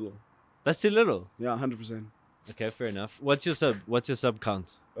too little. That's too little. Yeah, 100%. Okay, fair enough. What's your sub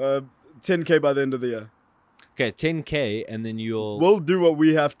count? 10K by the end of the year. Okay, 10K, and then you'll... We'll do what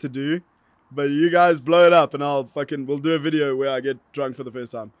we have to do, but you guys blow it up and we'll do a video where I get drunk for the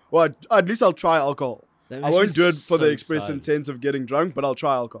first time. Well, at least I'll try alcohol. That I makes won't me do it for so the express excited. intent of getting drunk, but I'll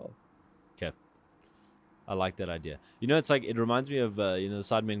try alcohol. Okay. I like that idea. You know, it's like, it reminds me of, the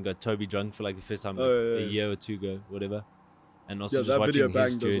Sidemen got Toby drunk for like the first time like, Oh, yeah. a year or two ago, whatever. And also Yeah, just that watching video his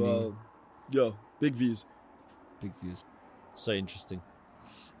banged journey. as well. Yo, big views. Big views. So interesting.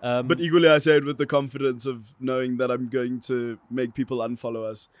 But equally, I say it with the confidence of knowing that I'm going to make people unfollow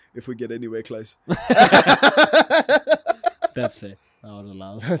us if we get anywhere close. That's fair. I would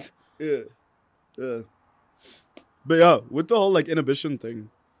allow that. Yeah. But yeah, with the whole like inhibition thing,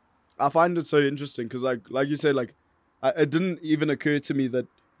 I find it so interesting because like you said, like it didn't even occur to me that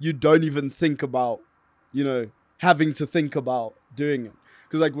you don't even think about, having to think about doing it.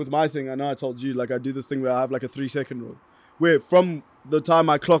 Because like with my thing, I know I told you, like I do this thing where I have like a 3-second rule. where from the time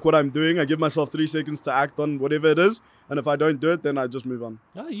I clock what I'm doing, I give myself 3 seconds to act on whatever it is, and if I don't do it, then I just move on.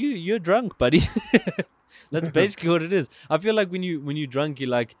 Oh, you're drunk, buddy. That's basically what it is. I feel like when you drunk, you're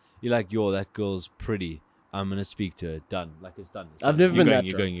like, yo, that girl's pretty. I'm gonna speak to her. Done. Like it's done. I've never been that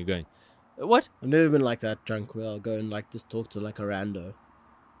You're drunk. going. What? I've never been like that drunk where I'll go and like just talk to like a rando.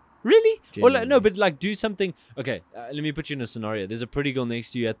 Really? Or like, Genuinely. no, but like do something. Okay, let me put you in a scenario. There's a pretty girl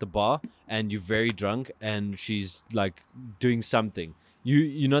next to you at the bar, and you're very drunk, and she's like doing something.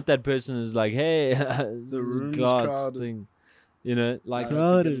 You're not that person who's like, hey, this is a room's glass crowded. thing. You know, like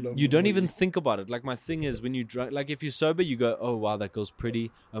Crowded. you don't even think about it. Like my thing is when you drunk, like if you're sober, you go, oh wow, that girl's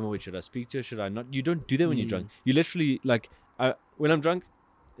pretty. Wait, should I speak to her? Should I not? You don't do that when you're drunk. You literally like, when I'm drunk,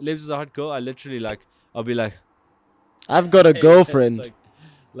 Lebs is a hot girl. I literally like, I'll be like, I've got a hey, girlfriend. it's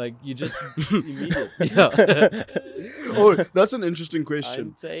like you just immediate. Yeah. Oh, that's an interesting question.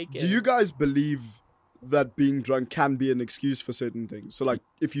 I'm taken. Do you guys believe that being drunk can be an excuse for certain things? So, like,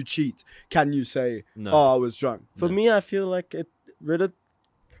 if you cheat, can you say, No. "Oh, I was drunk"? For me, I feel like it really.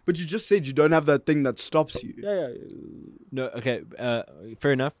 But you just said you don't have that thing that stops you. Yeah. No, okay,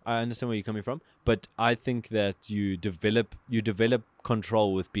 fair enough. I understand where you're coming from, but I think that you develop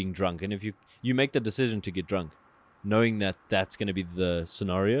control with being drunk, and if you make the decision to get drunk, knowing that that's going to be the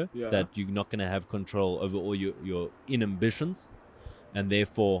scenario, Yeah. that you're not going to have control over all your inhibitions, and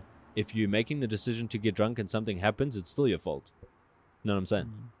therefore, if you're making the decision to get drunk and something happens, it's still your fault. You know what I'm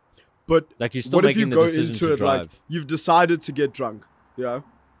saying? But Like you're still what if you making the go decision into to it drive. like you've decided to get drunk? Yeah.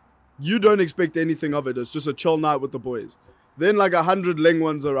 You don't expect anything of it. It's just a chill night with the boys. Then like 100 Leng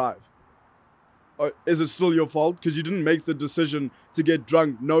ones arrive. Is it still your fault? Because you didn't make the decision to get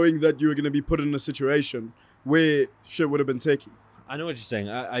drunk knowing that you were going to be put in a situation where shit would have been techie. I know what you're saying.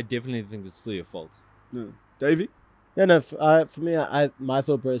 I definitely think it's still your fault. Yeah. Davey? Yeah, no. For me, my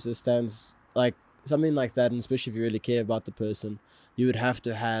thought process stands like something like that, and especially if you really care about the person, you would have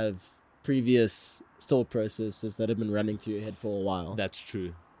to have previous thought processes that have been running through your head for a while. That's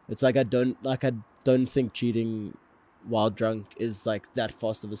true. It's like I don't think cheating while drunk is like that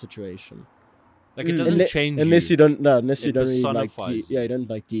fast of a situation. Like it doesn't change unless you don't really like personifies you. you don't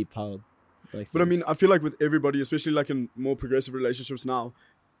like deep how like. But I things. mean, I feel like with everybody, especially like in more progressive relationships now,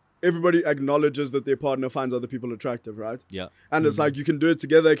 everybody acknowledges that their partner finds other people attractive, right? Yeah. And it's like you can do it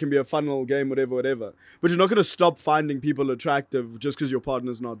together. It can be a fun little game, whatever. But you're not going to stop finding people attractive just because your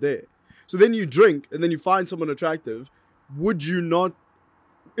partner's not there. So then you drink and then you find someone attractive. Would you not?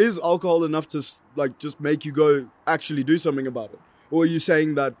 Is alcohol enough to like just make you go actually do something about it? Or are you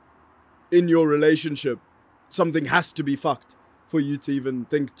saying that in your relationship something has to be fucked for you to even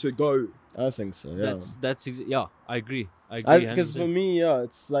think to go? I think so. Yeah. Yeah. I agree. I agree. Because 100%. for me, yeah,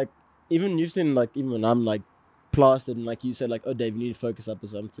 it's like even you've seen like even when I'm like plastered and like you said like, oh Dave, you need to focus up or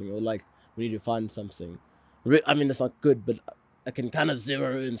something, or like we need to find something. I mean, it's not good, but I can kind of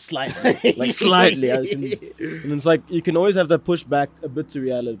zero in slightly, like slightly. And it's like you can always have that push back a bit to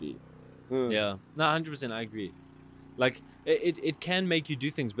reality. Yeah, no, 100%. I agree. Like it can make you do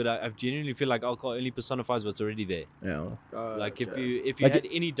things, but I genuinely feel like alcohol only personifies what's already there. Yeah. Like if Okay. you Like had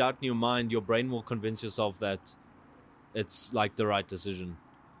any doubt in your mind, your brain will convince yourself that it's like the right decision.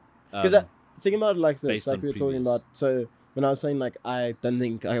 Because think about it like this, based like on we were talking previous. about. So when I was saying like I don't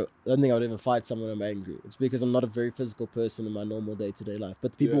think I would ever fight someone I'm angry. It's because I'm not a very physical person in my normal day-to-day life.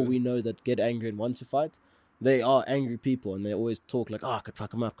 But the people Yeah. we know that get angry and want to fight, they are angry people, and they always talk like, "Oh, I could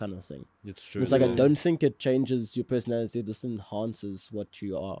fuck them up," kind of thing. It's true. It's like I Yeah. don't think it changes your personality. It just enhances what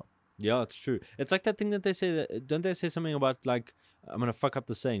you are. Yeah, it's true. It's like that thing that they say. That don't they say something about like I'm gonna fuck up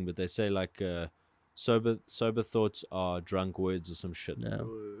the saying, but they say like sober thoughts are drunk words or some shit. Yeah.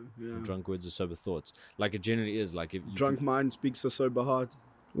 Yeah. Drunk words are sober thoughts. Like it generally is. Like if you Drunk mind speaks a sober heart.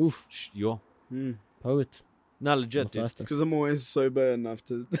 Oof, you're poet. no legit, dude. Faster. Because I'm always sober enough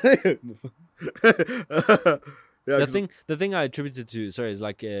to. Yeah, The thing I attributed to is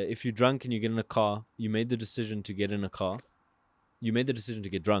like if you're drunk and you get in a car, you made the decision to get in a car, you made the decision to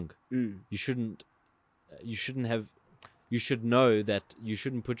get drunk. You shouldn't have. You should know that you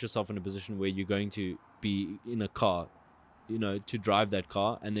shouldn't put yourself in a position where you're going to be in a car, to drive that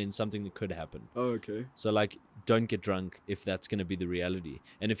car, and then something that could happen. Oh, okay. So like, don't get drunk if that's going to be the reality.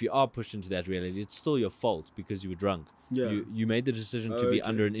 And if you are pushed into that reality, it's still your fault because you were drunk. Yeah. You made the decision to be Okay.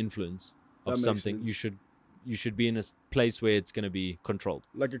 under an influence That of makes something. sense. You should be in a place where it's going to be controlled.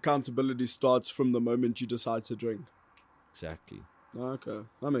 Like accountability starts from the moment you decide to drink. Exactly. Okay,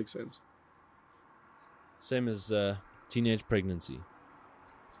 that makes sense. Same as teenage pregnancy.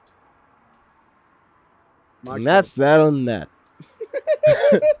 And that's that on that.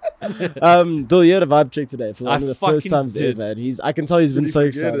 Dul, you had a vibe check today for one I of the first fucking times did. ever. And I can tell he's been Did he so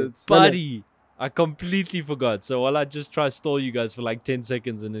forget excited. it? Buddy, I completely forgot. So while I just try to stall you guys for like 10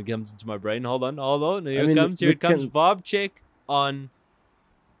 seconds and it comes into my brain. Hold on. Here it comes. Here it comes. Vibe check on.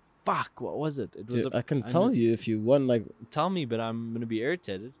 Fuck, what was it? It was. Dude, I can tell you if you won. Like, Tell me, but I'm gonna be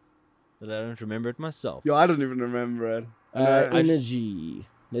irritated that I don't remember it myself. Yo, I don't even remember it. No, energy.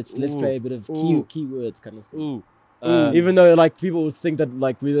 Let's play a bit of keywords kind of thing. Ooh. Even though like people would think that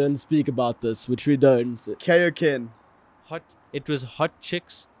like we don't speak about this, which we don't. Kaioken. Hot. It was hot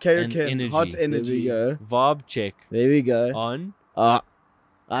chicks and Kaioken. energy. Hot There we energy. go. Vibe check There we go. on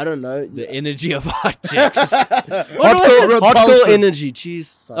I don't know. the energy of hot chicks. Hot Hot girl repulsive. energy.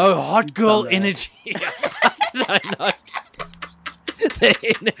 Jeez. Oh, hot girl Dumbass. energy. How did I not? The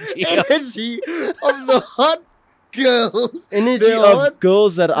energy. Energy of the hot girls. Energy They're of hot.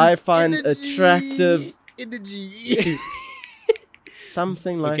 girls that I It's find energy. attractive. Energy.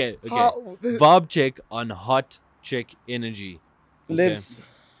 Something like. Okay. How- Vibe check on hot chick energy. Let's.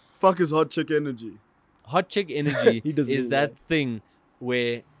 Fuck is hot chick energy? Hot chick energy He doesn't is do that that. thing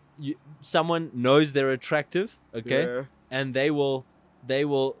where someone knows they're attractive, okay, Yeah. and they will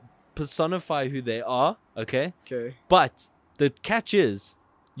personify who they are, okay. Okay. But the catch is,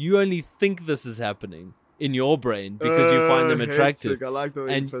 you only think this is happening in your brain because you find them attractive. hectic. I like the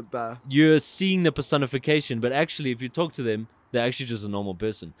way And- you put that. You're seeing the personification, but actually, if you talk to them, they're actually just a normal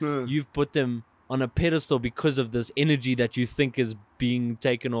person. Huh. You've put them on a pedestal because of this energy that you think is being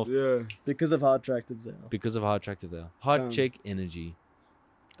taken off Yeah. Because of how attractive they are. because of how attractive they are. Hot Damn. chick energy.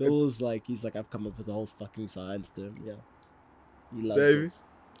 Those like he's like I've come up with the whole fucking science term. Yeah. He loves Davey? it.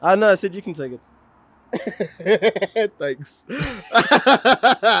 I know. I said you can take it. Thanks.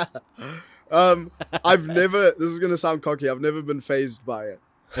 I've never. This is gonna sound cocky. I've never been phased by it.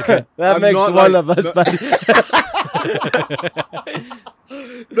 Okay. That I'm makes not one like- of us, no- buddy.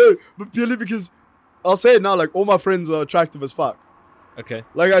 No, but purely because I'll say it now. Like all my friends are attractive as fuck. Okay.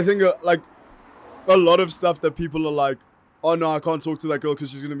 Like I think like a lot of stuff that people are like, oh no, I can't talk to that girl because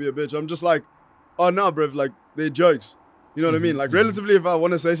she's gonna be a bitch. I'm just like, oh no, bruv, like they're jokes. You know what I mean? Like relatively, if I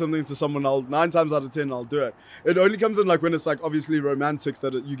want to say something to someone, 9 times out of 10 I'll do it. It only comes in like when it's like obviously romantic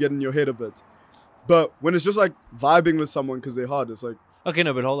that you get in your head a bit. But when it's just like vibing with someone because they're hard, it's like Okay,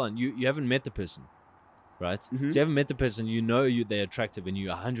 no, but hold on. You haven't met the person, right? Mhm. So you haven't met the person. You know they're attractive, and you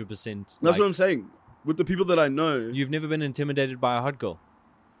 100%. that's what I'm saying. With the people that I know, You've never been intimidated by a hot girl.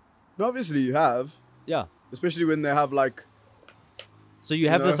 no, obviously you have, Yeah. especially when they have like So you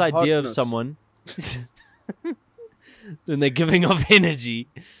have know, this idea of hotness. someone, then they're giving off energy.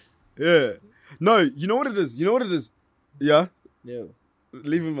 yeah. No, you know what it is. You know what it is. Yeah. Yo.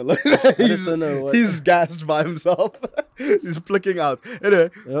 Leave him alone. just don't know what- he's gassed by himself. He's flicking out. Anyway,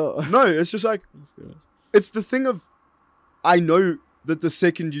 Yo. no, it's just like, it's the thing of, I know that the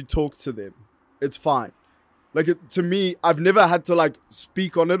second you talk to them, it's fine. Like, to me, I've never had to, like,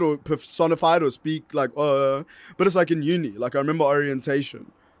 speak on it or personify it or speak, like, but it's like in uni. Like, I remember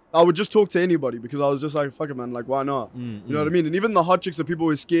orientation. I would just talk to anybody because I was just like, fuck it, man. Like, why not? You know what I mean? And even the hot chicks that people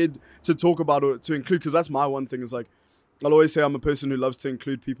were scared to talk about or to include, because that's my one thing is like, I'll always say I'm a person who loves to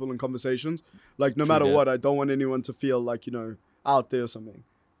include people in conversations. Like, no True matter that. what, I don't want anyone to feel like, you know, out there or something.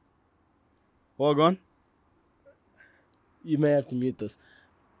 Well, go on. You may have to mute this.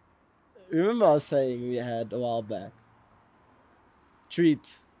 Remember I was saying we had a while back.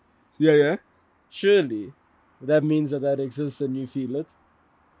 Treat. Yeah, yeah. Surely that means that exists and you feel it.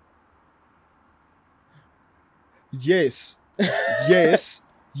 Yes. Yes.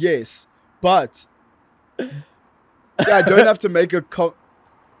 Yes. But yeah, I don't have to make a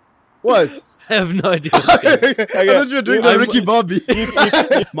What? I have no idea. I thought you were doing the I'm- Ricky Bobby.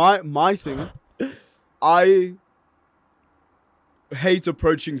 my thing, I hate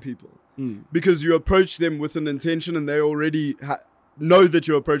approaching people because you approach them with an intention and they already know that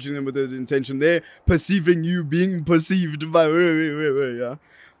you're approaching them with an intention. They're perceiving you being perceived by yeah.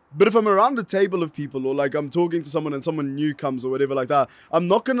 But if I'm around a table of people or like I'm talking to someone and someone new comes or whatever like that, I'm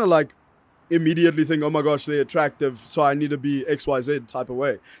not gonna like immediately think, oh my gosh, they're attractive, so I need to be XYZ type of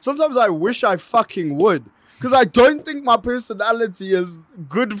way. Sometimes I wish I fucking would. Because I don't think my personality is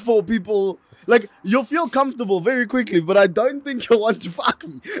good for people. Like, you'll feel comfortable very quickly, but I don't think you'll want to fuck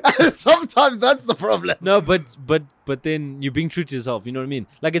me. And sometimes that's the problem. No, but then you're being true to yourself. You know what I mean?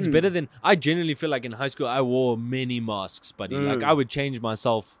 Like it's better than I genuinely feel like in high school I wore many masks, buddy. Like I would change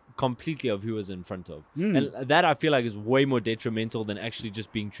myself completely of who was in front of, and that I feel like is way more detrimental than actually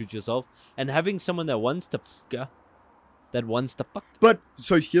just being true to yourself and having someone that wants to fuck. But,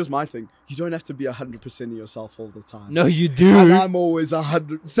 so here's my thing. You don't have to be 100% of yourself all the time. No, you And do. I'm always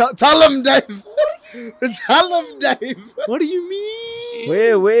 100. Tell him, Dave. Tell him, Dave. What do you mean?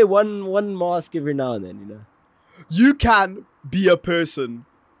 Wear one mask every now and then, you know. You can be a person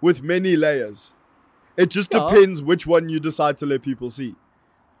with many layers. It just Yeah. depends which one you decide to let people see.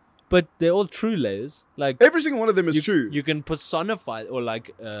 But they're all true layers. Like Every single one of them is you, true. You can personify or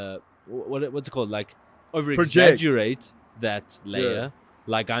like what's it called? Like over exaggerate that layer. Yeah.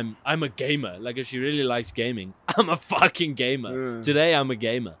 Like I'm a gamer. Like if she really likes gaming, I'm a fucking gamer. Yeah. Today I'm a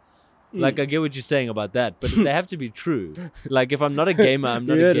gamer. Like I get what you're saying about that, but they have to be true. Like if I'm not a gamer, I'm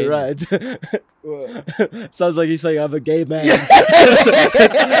not You a heard it gamer. right. Sounds like he's saying I'm a gay man.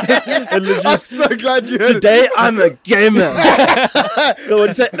 I'm so glad you heard Today I'm a gamer. No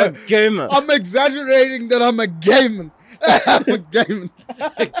one said a gamer. I'm exaggerating that I'm a gamer. I'm a gamer.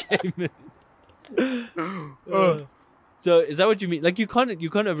 A gamer. So is that what you mean? Like you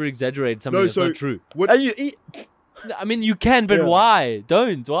can't over exaggerate something No, that's so- not true. What? Are you eat? I mean, you can, but Yeah. why?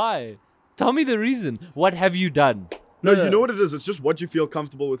 Don't. Why? Tell me the reason. What have you done? No, Yeah. you know what it is? It's just what you feel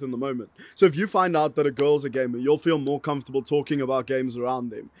comfortable with in the moment. So if you find out that a girl's a gamer, you'll feel more comfortable talking about games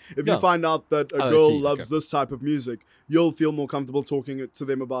around them. If Yeah. you find out that a Oh, I girl see, loves okay. this type of music, you'll feel more comfortable talking to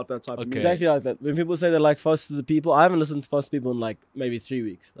them about that type of Okay. music. Exactly like that. When people say they like Foster the People, I haven't listened to Foster the People in like maybe 3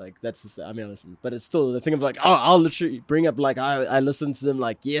 weeks. Like that's just, I mean, I listen, but it's still the thing of like, oh, I'll literally bring up like I listened to them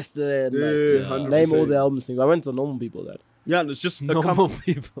like yesterday and like, Yeah, Yeah. 100%. name all the albums. Things. I went to Normal People then. Yeah, and it's just a Normal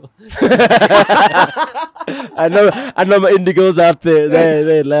people. I know my indie girls out there.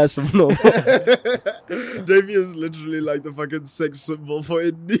 They last from Normal. Davey is literally like the fucking sex symbol for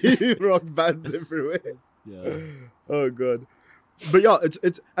indie rock bands everywhere. Yeah. Oh god. But yeah,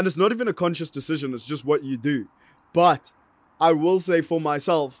 it's not even a conscious decision, it's just what you do. But I will say for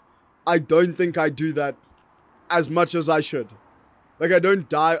myself, I don't think I do that as much as I should. Like I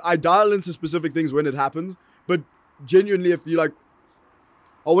dial into specific things when it happens, but genuinely if you like,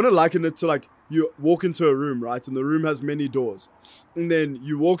 I want to liken it to like you walk into a room, right? And the room has many doors. And then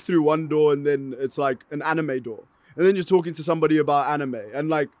you walk through one door and then it's like an anime door. And then you're talking to somebody about anime and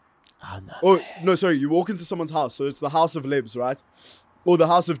like, Oh, no. oh, no, sorry. You walk into someone's house. So it's the house of Lebs, right? Or the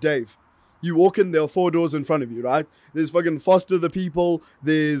house of Dave. You walk in, there are 4 doors in front of you, right? There's fucking Foster the People.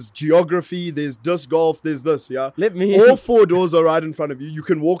 There's Geography. There's Disc Golf. There's this, yeah? Let me. All 4 doors are right in front of you. You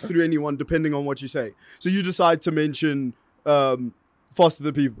can walk through any one depending on what you say. So you decide to mention Foster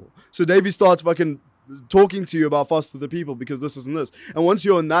the People. So Davey starts fucking talking to you about Foster the People because this and this. And once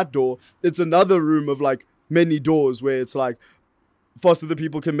you're in that door, it's another room of like many doors where it's like, Foster the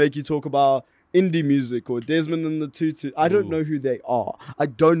People can make you talk about indie music or Desmond and the Tutu. I don't Ooh. know who they are. I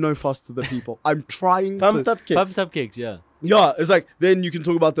don't know Foster the People. I'm trying Pumped to. up kicks. Pumped up kicks, yeah. Yeah, it's like then you can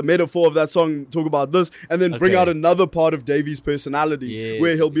talk about the metaphor of that song, talk about this, and then bring Okay. out another part of Davey's personality Yes.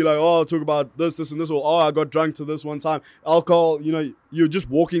 where he'll be like, oh, I'll talk about this, this, and this, or oh, I got drunk to this one time. Alcohol, you know, you're just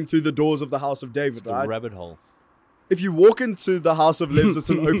walking through the doors of the house of David, It's a right? rabbit hole. If you walk into the house of Libs, it's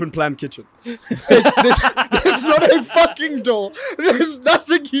an open plan kitchen. There's not a fucking door. There's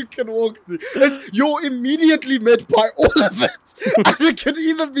nothing you can walk through. You're immediately met by all of it. And it can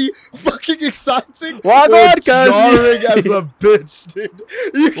either be fucking exciting Why or not, cuz? jarring as a bitch, dude.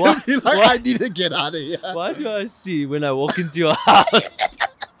 You can Why- be like, why- I need to get out of here. Why do I see when I walk into your house?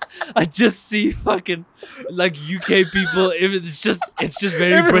 I just see fucking like UK people. It's just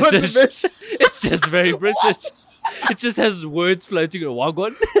very Everyone's a British. bitch. It's just very British. It just has words floating on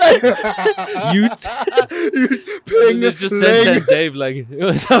Wagwan. Ute. Ping, There's just ling. Santa and Dave like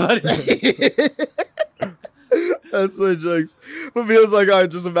somebody. That's so jokes. For me, it was like I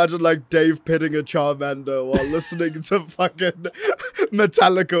just imagine like Dave petting a Charmander while listening to fucking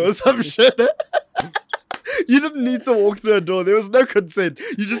Metallica or some shit. You didn't need to walk through a door. There was no consent.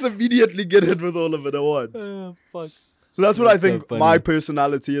 You just immediately get in with all of it at once. Oh, fuck. So that's what I That's so think funny. my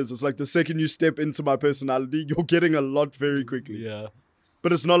personality is. It's like the second you step into my personality, you're getting a lot very quickly. Yeah,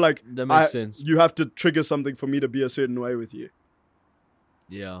 But it's not like that makes sense. you have to trigger something for me to be a certain way with you.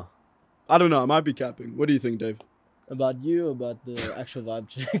 Yeah. I don't know. I might be capping. What do you think, Dave? About you, about the actual vibe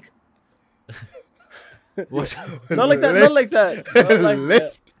check. What? Not like that. Not like that. Not like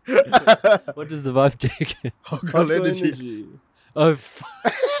Left. that. What does the vibe take? Alcohol Hardcore energy. energy. Oh,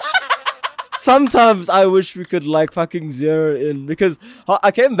 Sometimes I wish we could like fucking zero in because I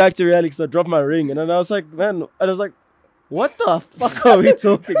came back to reality because I dropped my ring and then I was like, man, I was like, what the fuck are we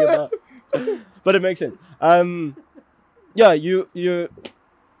talking about? But it makes sense. Yeah, you.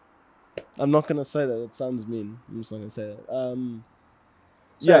 I'm not gonna say that. That sounds mean. I'm just not gonna say that.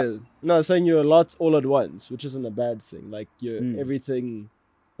 Yeah, no, saying you're a lot all at once, which isn't a bad thing. Like you're everything,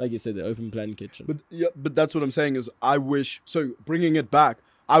 like you said, the open plan kitchen. But yeah, but that's what I'm saying is I wish. So bringing it back,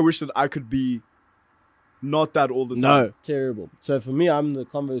 I wish that I could be not that all the time. No, terrible. So for me, I'm the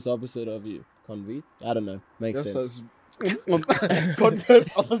converse opposite of you. Conve? I don't know. Makes sense. Converse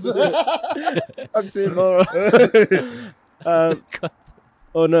opposite. Oxymoron.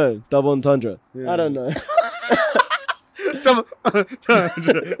 Oh no, double entendre. Yeah. I don't know.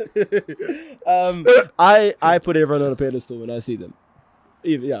 Um, I put everyone on a pedestal when I see them.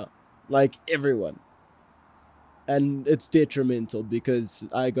 Yeah, like everyone. And it's detrimental because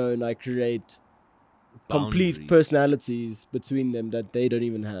I go and I create complete Boundaries. personalities between them that they don't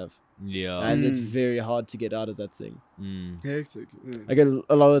even have. Yeah. And it's Mm. very hard to get out of that thing. Hectic. Yeah. I get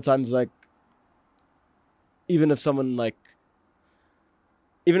a lot of times, like, even if someone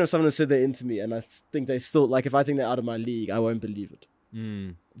said they're into me and I think they still, like, if I think they're out of my league, I won't believe it.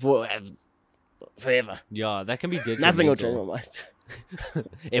 Forever. Yeah, that can be detrimental. Nothing will change my mind.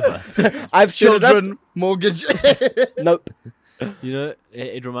 Ever. I've set it up. Children, mortgage. Nope. You know,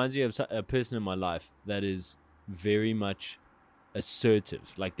 it reminds me of a person in my life that is very much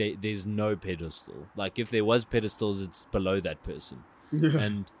assertive. Like, there's no pedestal. Like, if there was pedestals, it's below that person. Yeah.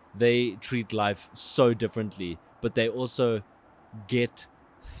 And they treat life so differently, but they also get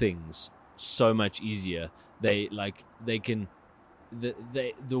things so much easier. They can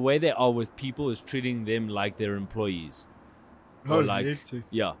the way they are with people is treating them like they're employees. Oh, Or like, hectic.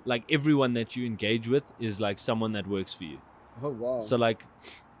 yeah, like everyone that you engage with is like someone that works for you. Oh, wow. So like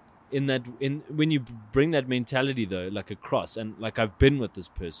when you bring that mentality though, like across, and like I've been with this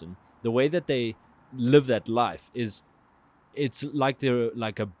person, the way that they live that life is, it's like they're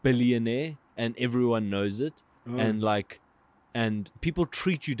like a billionaire and everyone knows it. Oh. And people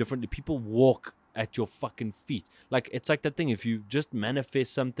treat you differently. People walk at your fucking feet. Like, it's like that thing, if you just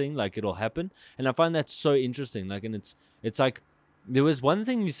manifest something, like, it'll happen. And I find that so interesting. Like, and it's like, there was one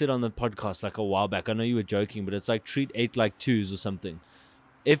thing you said on the podcast like a while back. I know you were joking, but it's like treat 8 like 2s or something.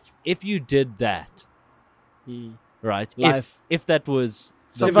 If you did that, right? Life. If that was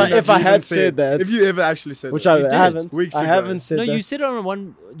Something If I- that if I you had even said that- if you ever actually said Which that. You did. haven't. Weeks I ago. haven't said no, that. you said it on a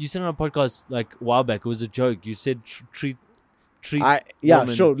podcast like a while back. It was a joke. You said treat. Sure. I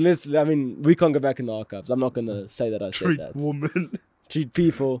mean, we can't go back in the archives. I'm not gonna say that I said treat that. woman. Treat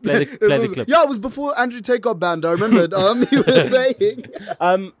people. Play It the was- clip. Yeah, it was before Andrew Tate got banned. I remember it. You were saying.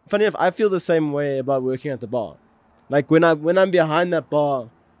 Funny enough, I feel the same way about working at the bar. Like when I'm behind that bar,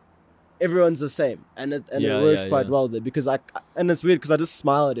 everyone's the same, and it works quite well there because and it's weird because I just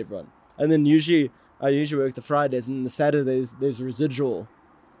smile at everyone, and then I usually work the Fridays and the Saturdays there's residual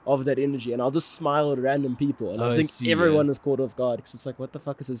of that energy, and I'll just smile at random people, and Oh, I I think see, everyone yeah. is caught off guard because it's like, what the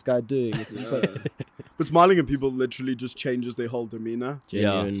fuck is this guy doing? It's like, But smiling at people literally just changes their whole demeanor.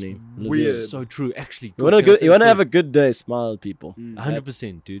 genuinely weird. So true. Actually, You want to have a good day, smile at people.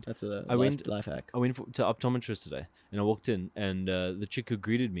 100%, dude. That's a I went- life hack. I went to optometrist today, and I walked in, and the chick who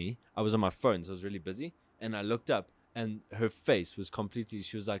greeted me, I was on my phone, so I was really busy, and I looked up, and her face was completely.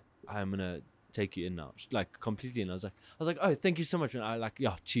 She was like, "I'm gonna take you in now," like completely. And I was like, "Oh, thank you so much." And I like,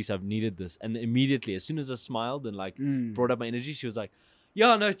 yeah, jeez, I've needed this. And immediately, as soon as I smiled and like brought up my energy, she was like,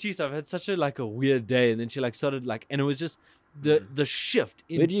 "Yeah, no, jeez, I've had such a weird day." And then she like started like, and it was just the shift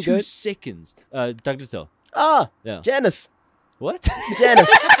in Where do you 2 go? seconds. Douglas Hill. Ah, Yeah. Janice. What? Janice.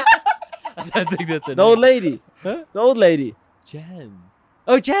 I don't think that's a The old name. lady. Huh? The old lady. Jan.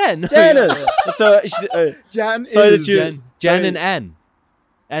 Oh, Jan. Janice. So, Jan So is. did you- Jan, Jan and Anne.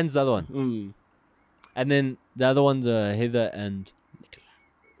 Anne's the other one. mm. And then the other one's Heather and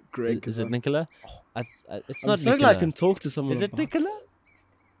Greg. is it Nicola? It's I'm not so Nicola. glad I can talk to someone. Is it about- Nicola?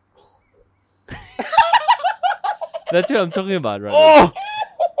 That's who I'm talking about, right? Oh!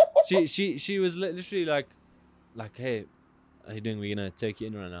 She was literally like, hey, how you doing? We're gonna take you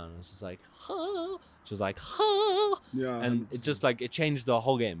in right now. And I was just like, huh? She was like, huh? Yeah. And it just like it changed the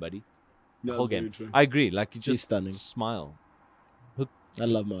whole game, buddy. The That's whole very game. true. I agree. Like you She's just stunning. smile. I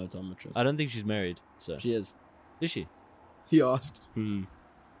love my optometrist. I don't think she's married. So She is. is she? He asked, I'm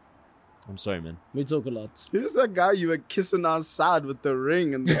sorry, man. We talk a lot. "Who's that guy you were kissing outside with the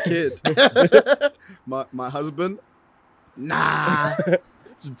ring and the kid?" my husband. Nah.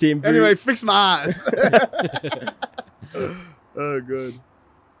 It's a team brew. Anyway, fix my eyes. Oh, good.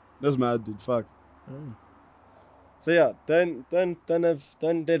 That's mad, dude. Fuck. So yeah,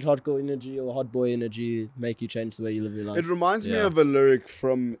 don't let hot girl energy or hot boy energy make you change the way you live your life. It reminds me Yeah. of a lyric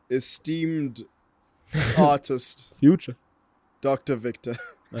from esteemed artist Future. Dr. Victor.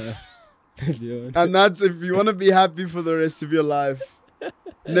 Yeah. And that's if you want to be happy for the rest of your life,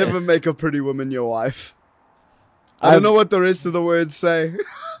 never make a pretty woman your wife. I don't know what the rest of the words say.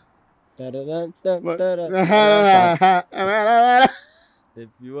 If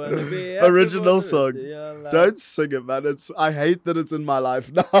you wanna be Original happy for the song. rest of your life. Don't sing it, man. I hate that it's in my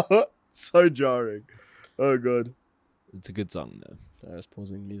life now. So jarring. Oh, God. It's a good song though. I was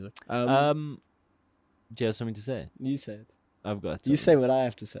pausing music. Do you have something to say? You say it. I've got. You something. say what I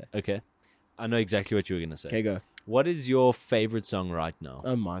have to say. Okay. I know exactly what you were gonna say. Okay, go. What is your favorite song right now?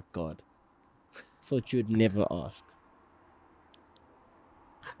 Oh my god. Thought you'd never ask.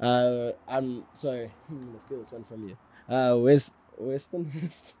 I'm sorry. I'm gonna steal this one from you.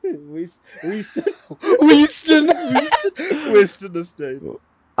 Western Estate.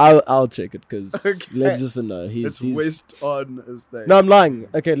 I'll check it because Okay. Lebs doesn't know. It's West on Estate. No, I'm lying.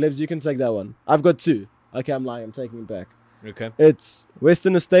 Okay, Lebs, you can take that one. I've got 2. Okay, I'm lying. I'm taking it back. Okay. It's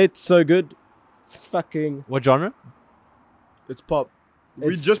Western Estate. So good. Fucking. What genre? It's pop. We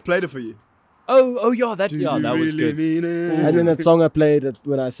It's- just played it for you. Oh yeah, that Do yeah, you that was really good. mean it? And then that song I played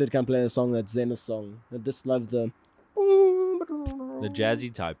when I said can play a song, that Zenith song. I just love the. The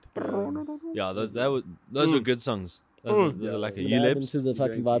jazzy type. Yeah, those were good songs. Those are like a I'm gonna add them U-Libs. to the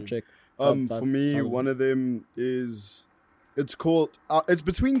fucking Going vibe through. check. For me, one of them is. It's called. It's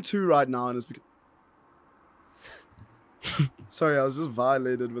between 2 right now, and it's because. Sorry, I was just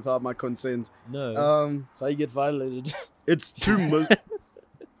violated without my consent. No. So you get violated. It's 2.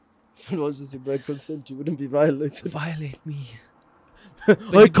 If it was just your bad consent, you wouldn't be violated. Violate me.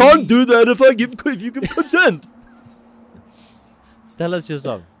 I can't do that if you give consent. Tell us your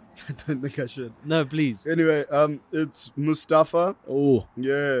song. I don't think I should. No, please. Anyway, it's Mustafa. Oh,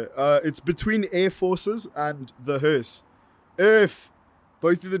 Yeah, it's between Air Forces and The Hearse.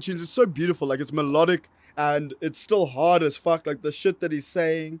 Both of the tunes are so beautiful. Like, it's melodic and it's still hard as fuck. Like, the shit that he's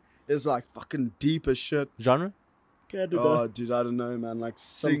saying is like fucking deep as shit. Genre? Canada. Oh, dude, I don't know, man. Like,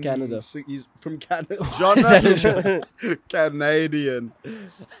 From Canada. He's from Canada. Is that a genre? Canadian.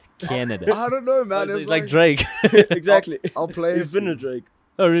 Canada. I don't know, man. It's It's like Drake. Exactly. I'll play. He's it been for a you. Drake.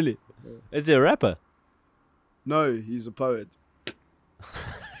 Oh, really? Is he a rapper? No, he's a poet.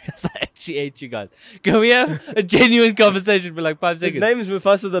 Because I actually hate you guys. Can we have a genuine conversation for like 5 His seconds? name is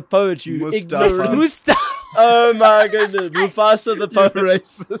Mufasa the poet. You Mustafa. It's ignorant. Mustafa. Oh my goodness, Mufasa the You're poet.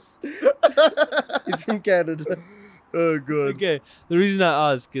 racist. He's from Canada. Oh, good. Okay. The reason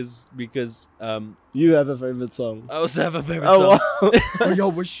I ask is because You have a favorite song. I also have a favorite Oh song. wow. Oh, yo,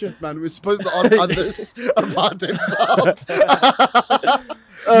 we're shit, man. We're supposed to ask others about themselves.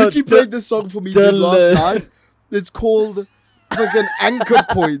 You keep playing this song for me dude, last night. It's called fucking Anchor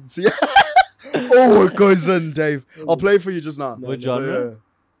Points. Yeah. Oh, it goes in, Dave. I'll play it for you just now. What genre?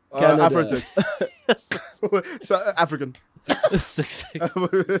 Canada. Afrotic. So, African. 6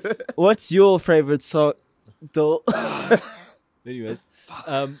 What's your favorite song? Dol? Anyways,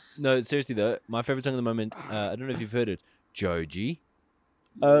 no, seriously though, my favorite song at the moment. I don't know if you've heard it. Joji,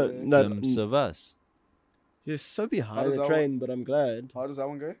 No, Glimpse of Us. you're so How behind does the that train, but I'm glad. How does that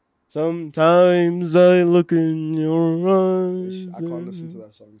one go? Sometimes I look in your eyes. I can't listen to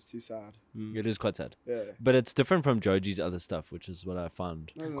that song. It's too sad. It is quite sad, Yeah. but it's different from Joji's other stuff, which is what I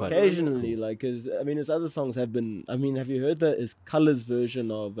found No, quite. Occasionally, like, cause I mean, his other songs have been. I mean, have you heard his Colors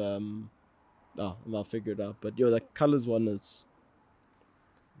version of Oh, I'll figure it out. But yo, that Colors one is.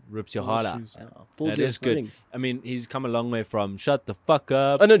 Rips your heart out. Pulls It your is good. strings. I mean, he's come a long way from Shut the Fuck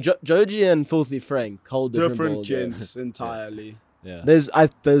Up. Oh no, Joji and Filthy Frank hold Different ball gents entirely. Yeah. Those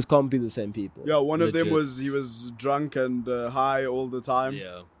can't be the same people. Yeah, one of them Legit. he was drunk and high all the time.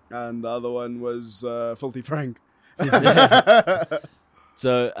 Yeah. And the other one was Filthy Frank.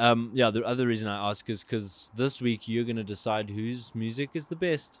 So, the other reason I ask is because this week you're going to decide whose music is the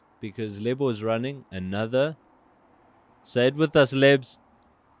best. Because Lebo is running another. Say it with us, Lebs.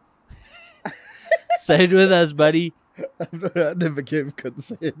 Say it with us, buddy. I never gave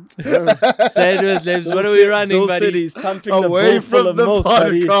consent. Say it with Lebs. What are we running, Dol buddy? City's pumping Away the full from of the milk,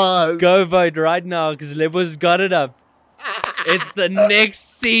 buddy. podcast. Go vote right now because Lebo's got it up. It's the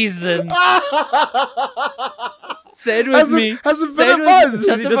next season. Say it with me. Hasn't Say been it a with- month.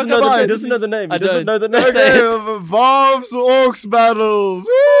 Shut He the doesn't fuck know up. the, he doesn't know the name. I He doesn't know don't. the name. Okay, Valve's Orcs battles.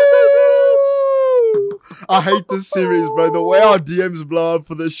 Woo! I hate this series, bro. The way our DMs blow up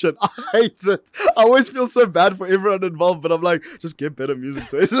for this shit, I hate it. I always feel so bad for everyone involved, but I'm like, just get better music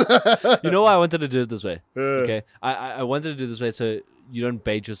taste. You know why I wanted to do it this way? Yeah. Okay, I wanted to do it this way so you don't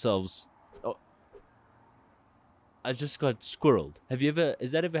bait yourselves. Oh. I just got squirreled.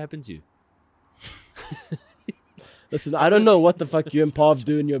 Has that ever happened to you? Listen, I don't know what the fuck you and Pav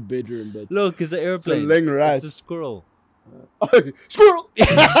do in your bedroom, but Look, it's an airplane. ling rat. It's a squirrel. Squirrel!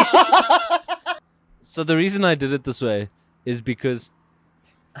 So the reason I did it this way is because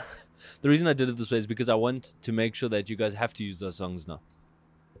I want to make sure that you guys have to use those songs now.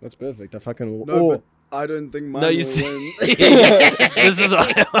 that's perfect. I fucking No, but I don't think mine No, you will see, win. this is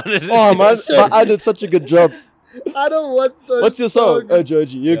what I wanted to do. I did such a good job. I don't want those What's your song? songs. Oh,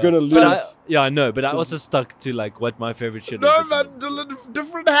 Georgie, you're Yeah. gonna lose. But I know, but I also stuck to like what my favorite shit No, is. man,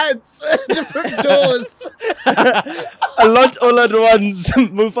 different hats, different doors. A lot all at once.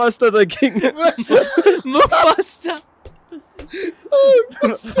 Mufasa the king. Mufasa.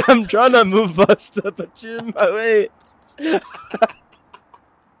 I'm trying to move faster, but you're in my way.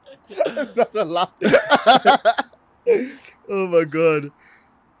 That's not a lie. Oh my god.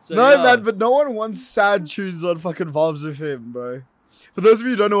 So, No, yeah. man, but no one wants sad tunes on fucking Vibes FM, bro. For those of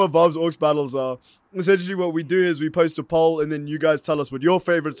you who don't know what Vibes Orcs battles are, essentially what we do is we post a poll and then you guys tell us what your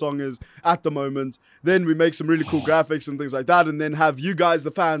favorite song is at the moment. Then we make some really cool graphics and things like that and then have you guys,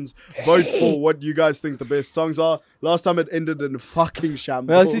 the fans, vote for what you guys think the best songs are. Last time it ended in fucking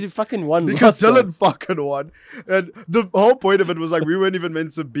shambles. Well, you fucking won. Because last time. Dylan fucking won. And the whole point of it was like we weren't even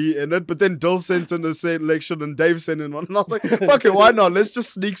meant to be in it. But then Dill sent in a selection and Dave sent in one. And I was like, fuck it, why not? Let's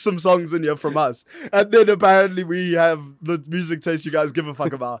just sneak some songs in here from us. And then apparently we have the music taste you guys give a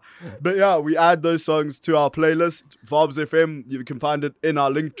fuck about. But yeah, we add those songs to our playlist, Vibes FM. You can find it in our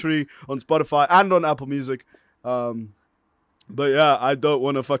link tree on Spotify and on Apple Music. But yeah, I don't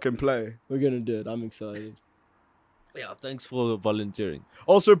want to fucking play. We're gonna do it. I'm excited. Yeah, thanks for volunteering.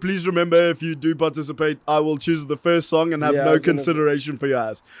 Also, please remember, if you do participate, I will choose the first song and have Yeah, I no was gonna- consideration for your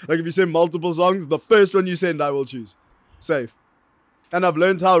ass. Like, if you send multiple songs, the first one you send, I will choose. Safe. And I've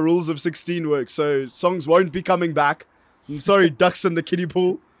learned how Rules of 16 work, so songs won't be coming back. I'm sorry, ducks in the kiddie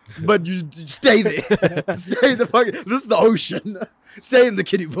pool, but you stay there. Stay the fucking... This is the ocean. Stay in the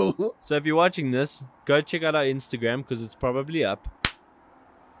kiddie pool. So if you're watching this, go check out our Instagram because it's probably up.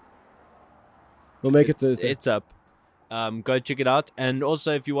 We'll make it Thursday. It's up. Go check it out. And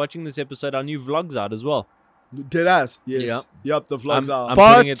also, if you're watching this episode, our new vlog's out as well. Dead ass. Yes. Yep. Yep, the vlogs I'm- are... I'm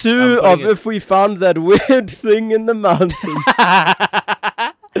Part putting it- 2 I'm of putting it- if we found that weird thing in the mountains.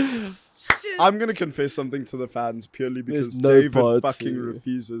 I'm going to confess something to the fans purely because There's no David part fucking two.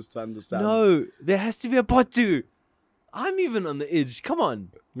 refuses to understand. No, there has to be a part 2. I'm even on the edge. Come on.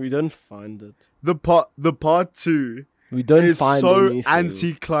 We don't find it. The part 2 We don't is find so anything.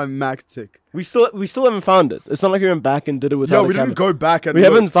 anticlimactic. We still haven't found it. It's not like we went back and did it without Yeah, a we didn't camera. go back and We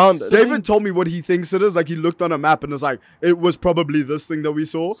look. haven't found it. David told me what he thinks it is. Like, he looked on a map and was like, it was probably this thing that we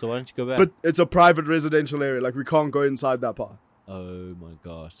saw. So why don't you go back? But it's a private residential area. Like, we can't go inside that part. Oh my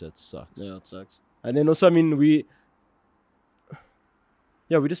gosh, that sucks. Yeah, it sucks. And then also, I mean, we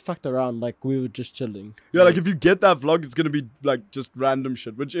just fucked around. Like, we were just chilling. Yeah, like, if you get that vlog, it's going to be, like, just random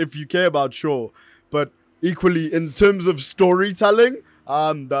shit. Which, if you care about, sure. But equally, in terms of storytelling,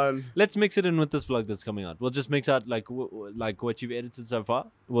 I'm done. Let's mix it in with this vlog that's coming out. We'll just mix out like like what you've edited so far.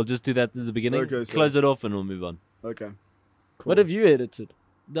 We'll just do that at the beginning. Okay, so- Close it off and we'll move on. Okay. What have you edited?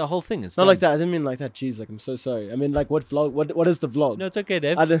 The whole thing is It's not like that. I didn't mean like that. Jeez, like, I'm so sorry. I mean, like, what vlog? What is the vlog? No, it's okay,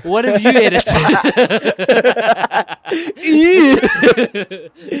 Dave. I don't- What have you edited?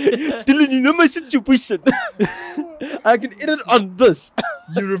 Dylan, you know my situation. I can edit on this.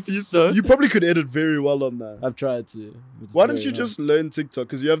 You refuse So? to. You probably could edit very well on that. I've tried to. It's Why don't very you hard. just learn TikTok?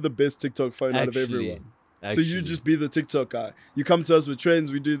 Because you have the best TikTok phone out of Actually, everyone. So you actually. just be the TikTok guy. You come to us with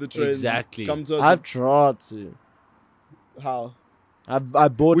trends, we do the trends. Exactly. Come to us I've tried to. with how? I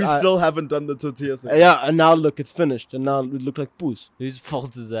bought. We I- still haven't done the tortilla thing. Yeah, and now look, it's finished, and now we look like poos. Whose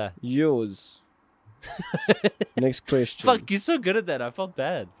fault is that? Yours. Next question. Fuck, you're so good at that. I felt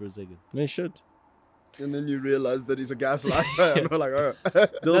bad for a second. They should. And then you realize that he's a gaslighter. and we're like, oh.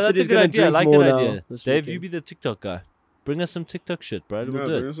 Dill No, said that's a he's good gonna idea. I drink like more that now idea. this Dave, you weekend. be the TikTok guy. Bring us some TikTok shit, bro. We'll No, do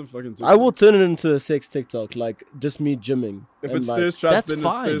bring it. us some fucking I will TikTok. turn it into a sex TikTok, like just me gymming. If and, it's like, thirst traps, That's then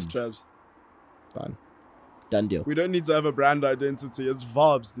fine. it's thirst traps. fine. Done deal. We don't need to have a brand identity. It's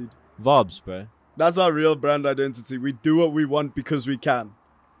vibes, dude. Vibes, bro. That's our real brand identity. We do what we want because we can.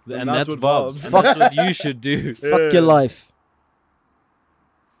 And that's that's what vibes. vibes. And that's what you should do. Fuck your life.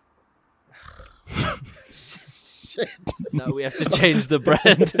 Now we have to change the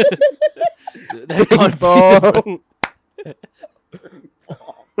brand. That can't be. Bong.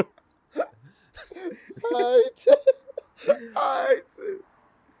 Alright.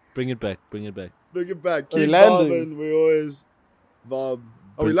 Bring it back. Bring it back. Bring it back. Are we Keep landing? vibing. We always vibe.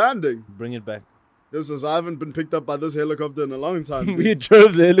 Are we landing? Bring it back. This is, I haven't been picked up by this helicopter in a long time. We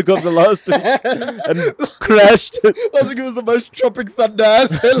drove the helicopter last week and crashed it. I think it was the most Tropic Thunder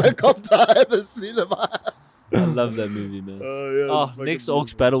ass helicopter I've ever seen in my life. I love that movie, man. Oh, yeah. it's Oh, fucking next beautiful.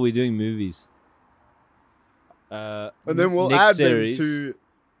 Orcs battle, we're doing movies. And then we'll next add series. them to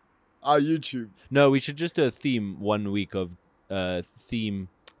our YouTube. No, we should just do a theme 1 week of theme.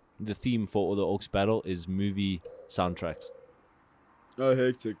 The theme for all the Orcs battle is movie soundtracks, Oh,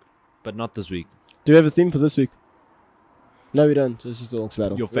 hectic. but not this week. Do you have a theme for this week? No, we don't. This is the Orcs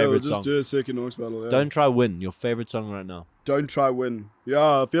battle. Your Yeah, we'll favorite just song. do a second Orcs battle. Yeah. Don't try win. Your favorite song right now. Don't try win.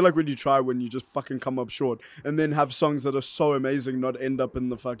 Yeah, I feel like when you try win, you just fucking come up short, and then have songs that are so amazing not end up in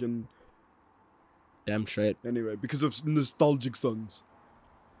the fucking Damn straight. anyway because of nostalgic songs.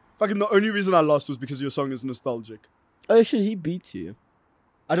 Fucking the only reason I lost was because your song is nostalgic. Oh shit, he beat you.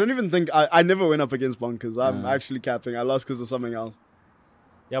 I don't even think I never went up against Bonkers. I'm Yeah. actually capping. I lost because of something else.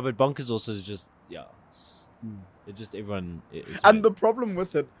 Yeah, but Bonkers also is just It just everyone is. And the problem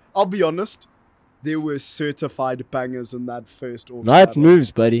with it, I'll be honest, there were certified bangers in that first Orcs Night battle.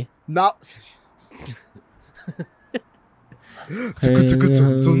 moves, buddy. Now.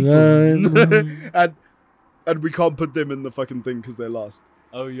 and we can't put them in the fucking thing because they lost.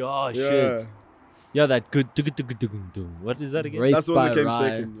 oh yeah, Yeah. shit. Yeah, that good. What is that again? Race That's the one that by came Rye.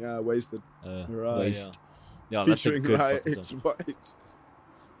 second. Yeah, Wasted. Right. Waste. Yeah, that's a Featuring good Rye fucking X song. White.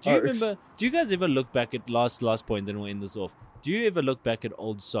 Do you Oaks. remember? Do you guys ever look back at last point? Then we'll end this off. Do you ever look back at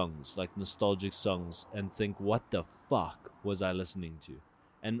old songs, like nostalgic songs, and think, "What the fuck was I listening to?"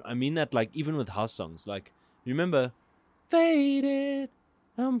 And I mean that, like, even with house songs. Like, remember, "Faded,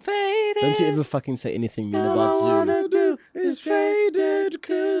 I'm faded." Don't you ever fucking say anything mean All about I Zoo. wanna do Is faded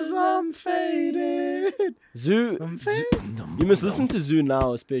cause I'm faded. Zoo. I'm Zoo- faded. You must listen to Zoo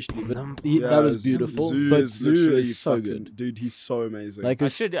now, especially. But Yeah, that was beautiful. Zoo but is Zoo literally is so fucking- good. Dude, he's so amazing. Like I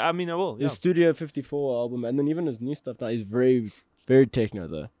his, should. I mean, I will. Yeah. his Studio 54 album, and then even his new stuff now is very, very techno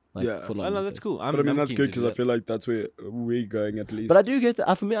though. Like, Yeah. full Oh, on no, and that's stuff. cool. but I mean, I'm that's keen good to because do I that. feel like that's where we're going at least. But I do get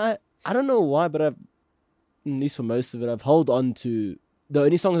that. For me, I don't know why, but I've, at least for most of it, I've held on to the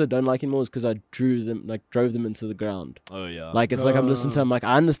only songs I don't like anymore is because I drove them into the ground. Oh yeah. Like it's like I'm listening to. I'm like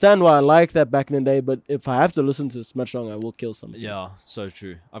I understand why I like that back in the day, but if I have to listen to it much longer, I will kill something. Yeah, so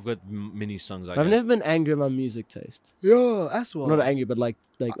true. I've got many songs like I've that. never been angry at my music taste. Yeah, that's what. Not angry, but like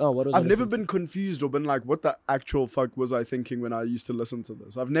oh, what was I've I never listening been confused or been like, what the actual fuck was I thinking when I used to listen to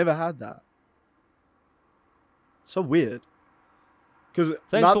this? I've never had that. So weird. Because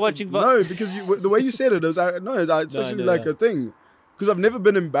Thanks for watching No, because the way you said it is, it's actually no, like yeah. a thing. Because I've never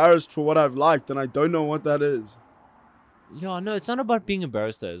been embarrassed for what I've liked, and I don't know what that is. Yeah, no, it's not about being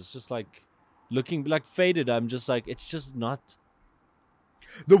embarrassed though. It's just like looking like Faded. I'm just like, it's just not.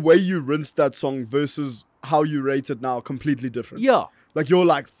 The way you rinsed that song versus how you rate it now, completely different. Yeah. Like you're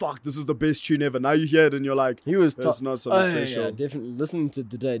like, fuck, this is the best tune ever. Now you hear it and you're like, He was it's top. not something Oh, yeah, special. yeah, definitely. Listening to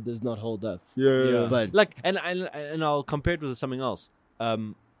today does not hold up. Yeah. But Like, and I'll compare it with something else. I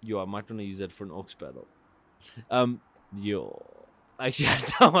might want to use that for an Orcs battle. Actually, I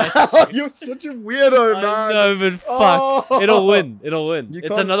don't want to say. You're such a weirdo, man. I know, but fuck, Oh. it'll win. It'll win. You It's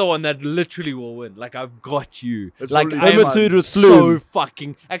can't- another one that literally will win. Like I've got you. It's Like probably I'm Number 2 was so Flume.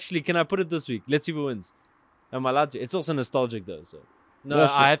 fucking. Actually, can I put it this week? Let's see who wins. Am I allowed to? It's also nostalgic though. So no, Yeah,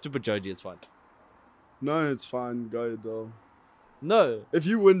 sure. I have to put Joji. It's fine. No, it's fine. Go, though. No. If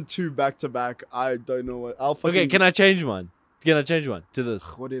you win 2 back to back, I don't know what. I'll fucking. Okay, can I change mine? Can I change one to this?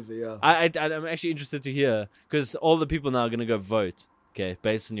 Whatever, yeah. I'm actually interested to hear because all the people now are gonna go vote. Okay,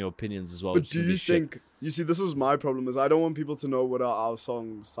 based on your opinions as well. But which do is gonna you be shit. think. You see, this is my problem, is I don't want people to know what are our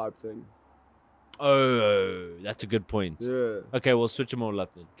songs type thing. Oh, that's a good point. Yeah. Okay, we'll switch them all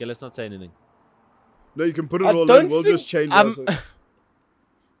up then. Okay, let's not say anything. No, you can put it I all don't in. We'll think just change I'm- our song.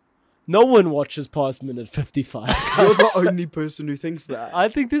 no one watches past minute 55. You're the only person who thinks that. I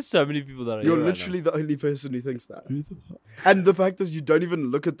think there's so many people that are You're here right literally the only person who thinks that. And the fact is, you don't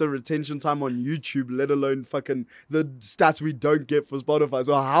even look at the retention time on YouTube, let alone fucking the stats we don't get for Spotify.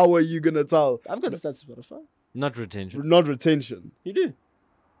 So how are you gonna tell? I've got the stats of Spotify. now. Not retention. Not retention. You do.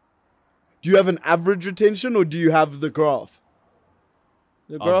 Do you have an average retention or do you have the graph?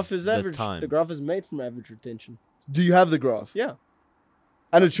 The graph Of is the average. time. The graph is made from average retention. Do you have the graph? Yeah.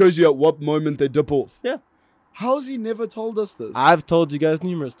 And it shows you at what moment they dip off. Yeah. How has he never told us this? I've told you guys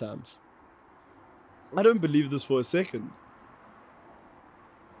numerous times. I don't believe this for a second.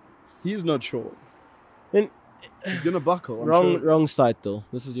 He's not sure. Then He's gonna buckle. I'm wrong, sure. wrong site though.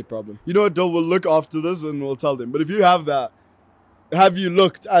 This is your problem. You know what, Dol? We'll look after this and we'll tell them. But if you have that, have you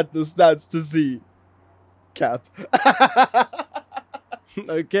looked at the stats to see? Cap.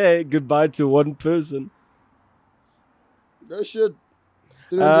 Okay, goodbye to one person. No shit.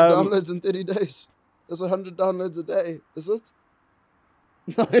 300 downloads in 30 days. That's 100 downloads a day. Is it?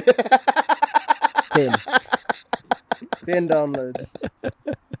 10. 10 downloads.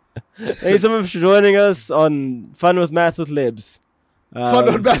 Thank you so much for joining us on Fun with Math with Lebs. Fun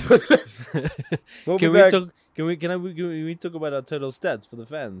on Math with Lebs. We'll Can be we back. talk? Can we talk about our total stats for the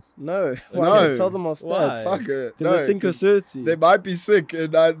fans? No. No. Why? Tell them our Why? stats. Fuck it. Because I think we're certain. they might be sick,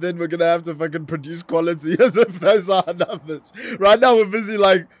 and then we're gonna have to fucking produce quality as if those are our numbers. Right now, we're busy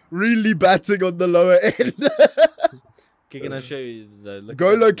like really batting on the lower end. Okay, can I show you the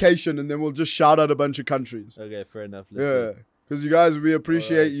Go location, and then we'll just shout out a bunch of countries. Okay, fair enough. Let's Yeah, because you guys, we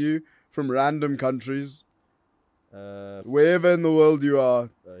appreciate Alright. you from random countries. do it. Wherever in the world you are,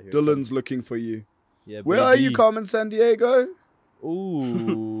 Here it Dylan's comes. looking for you. Yeah, Where are you, baby. Carmen San Diego?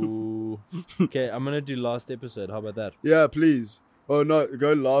 Ooh. Okay, I'm gonna do last episode. How about that? Yeah, please. Oh no,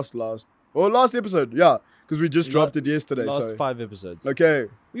 go last. Oh, last episode. Yeah, because we just dropped it yesterday. Last So 5 episodes. okay.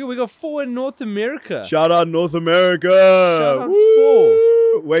 Yo, we got 4 in North America. Shout out North America. Shout out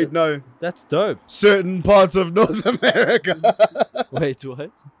Woo! Wait, no. That's dope. Certain parts of North America. Wait,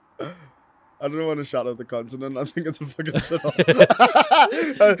 what? I don't want to shout out the continent. I think it's a fucking shit.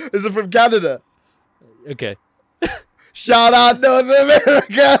 Is it from Canada? Okay. Shout out North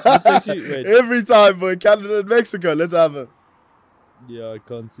America. actually- wait. Every time, boy. Canada and Mexico. Let's have it. Yeah, I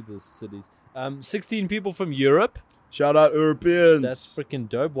can't see the cities. 16 people from Europe. Shout out Europeans. That's freaking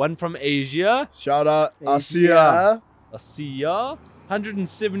dope. 1 from Asia. Shout out Asia. Asia.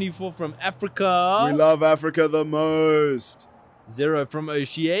 174 from Africa. We love Africa the most. 0 from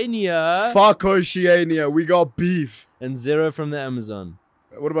Oceania. Fuck Oceania. We got beef. And 0 from the Amazon.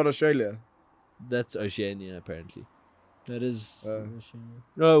 What about Australia? That's Oceania, apparently. That is.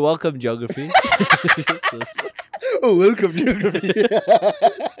 Oh, welcome, geography. Oh, welcome, geography.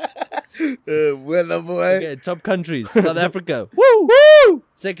 Weather boy. Okay, top countries. South Africa. Woo! Woo!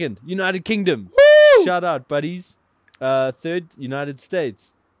 Second, United Kingdom. Woo! Shout out, buddies. Third, United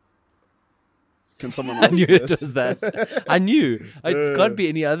States. Can someone I else knew do it was that. I knew. It can't be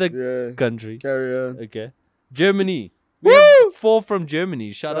any other Yeah. country. Carry on. Okay. Germany. Woo! 4 from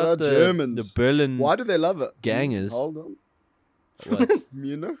Germany. Shout Shout out out the Germans. the Berlin. Why do they love it? Gangers. Hold on. What?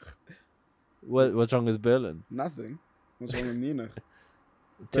 Munich? What's wrong with Berlin? Nothing. What's wrong with Munich?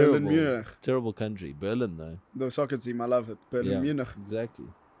 Terrible. Berlin, Munich. Terrible country. Berlin, though. The soccer team, I love it. Berlin, Yeah. Munich. Exactly.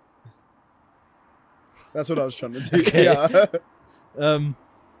 That's what I was trying to do. Okay. Yeah.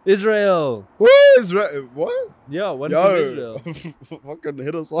 Israel. Woo! Israel. What? Yeah, 1 from Yo, Israel. fucking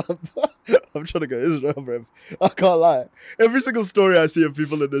hit us up. I'm trying to go Israel, bro. I can't lie. Every single story I see of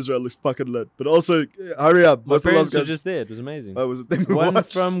people in Israel looks fucking lit. But also, hurry up. My What's the last parents were guy? just there. It was amazing. Oh, was it them we 1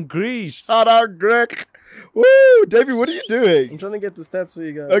 watched? from Greece. Shout out, Greg. Woo! Davey, what are you I'm doing? trying to get the stats for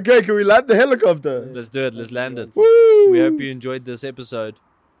you guys. Okay, can we land the helicopter? Let's do it. Let's land it. Woo! We hope you enjoyed this episode.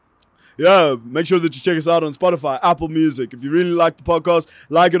 Yeah, make sure that you check us out on Spotify, Apple Music. If you really like the podcast,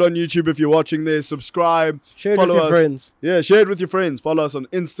 like it on YouTube if you're watching this. Subscribe. Share it Follow with your us. friends. Yeah, share it with your friends. Follow us on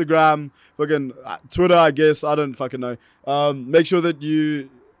Instagram, fucking Twitter, I guess. I don't fucking know. Make sure that you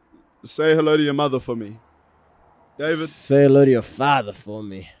say hello to your mother for me. David. Say hello to your father for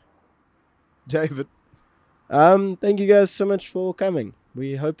me. David. Thank you guys so much for coming.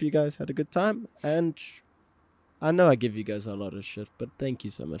 We hope you guys had a good time, and I know I give you guys a lot of shit, but thank you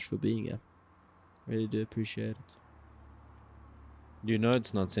so much for being here. Really do appreciate it. You know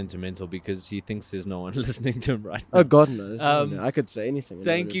it's not sentimental because he thinks there's no one listening to him right Oh now. God knows. I could say anything. and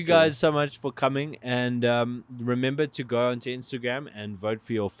Thank it you would guys so much for coming, and remember to go onto Instagram and vote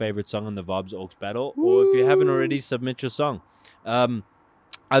for your favorite song on the Vibes Orcs battle, or if you haven't already, submit your song.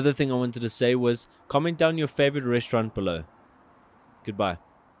 Other thing I wanted to say was comment down your favorite restaurant below. Goodbye.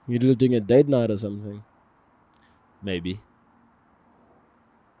 be. You're doing a date night or something. Maybe.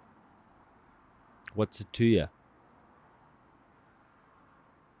 What's it to you?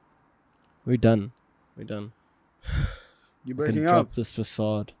 We're done. We're done. You We can breaking drop up? this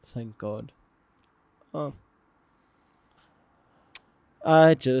facade. Thank God. Oh.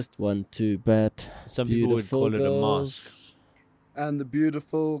 I just want to bet. Some people would call it a mask. And the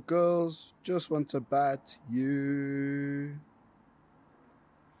beautiful girls just want to bat you.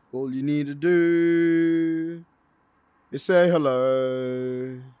 All you need to do is say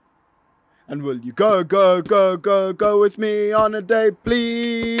hello. And will you go with me on a date,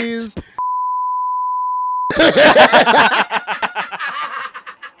 please?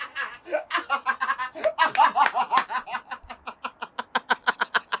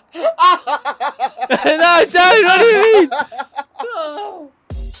 No, don't. What do you mean?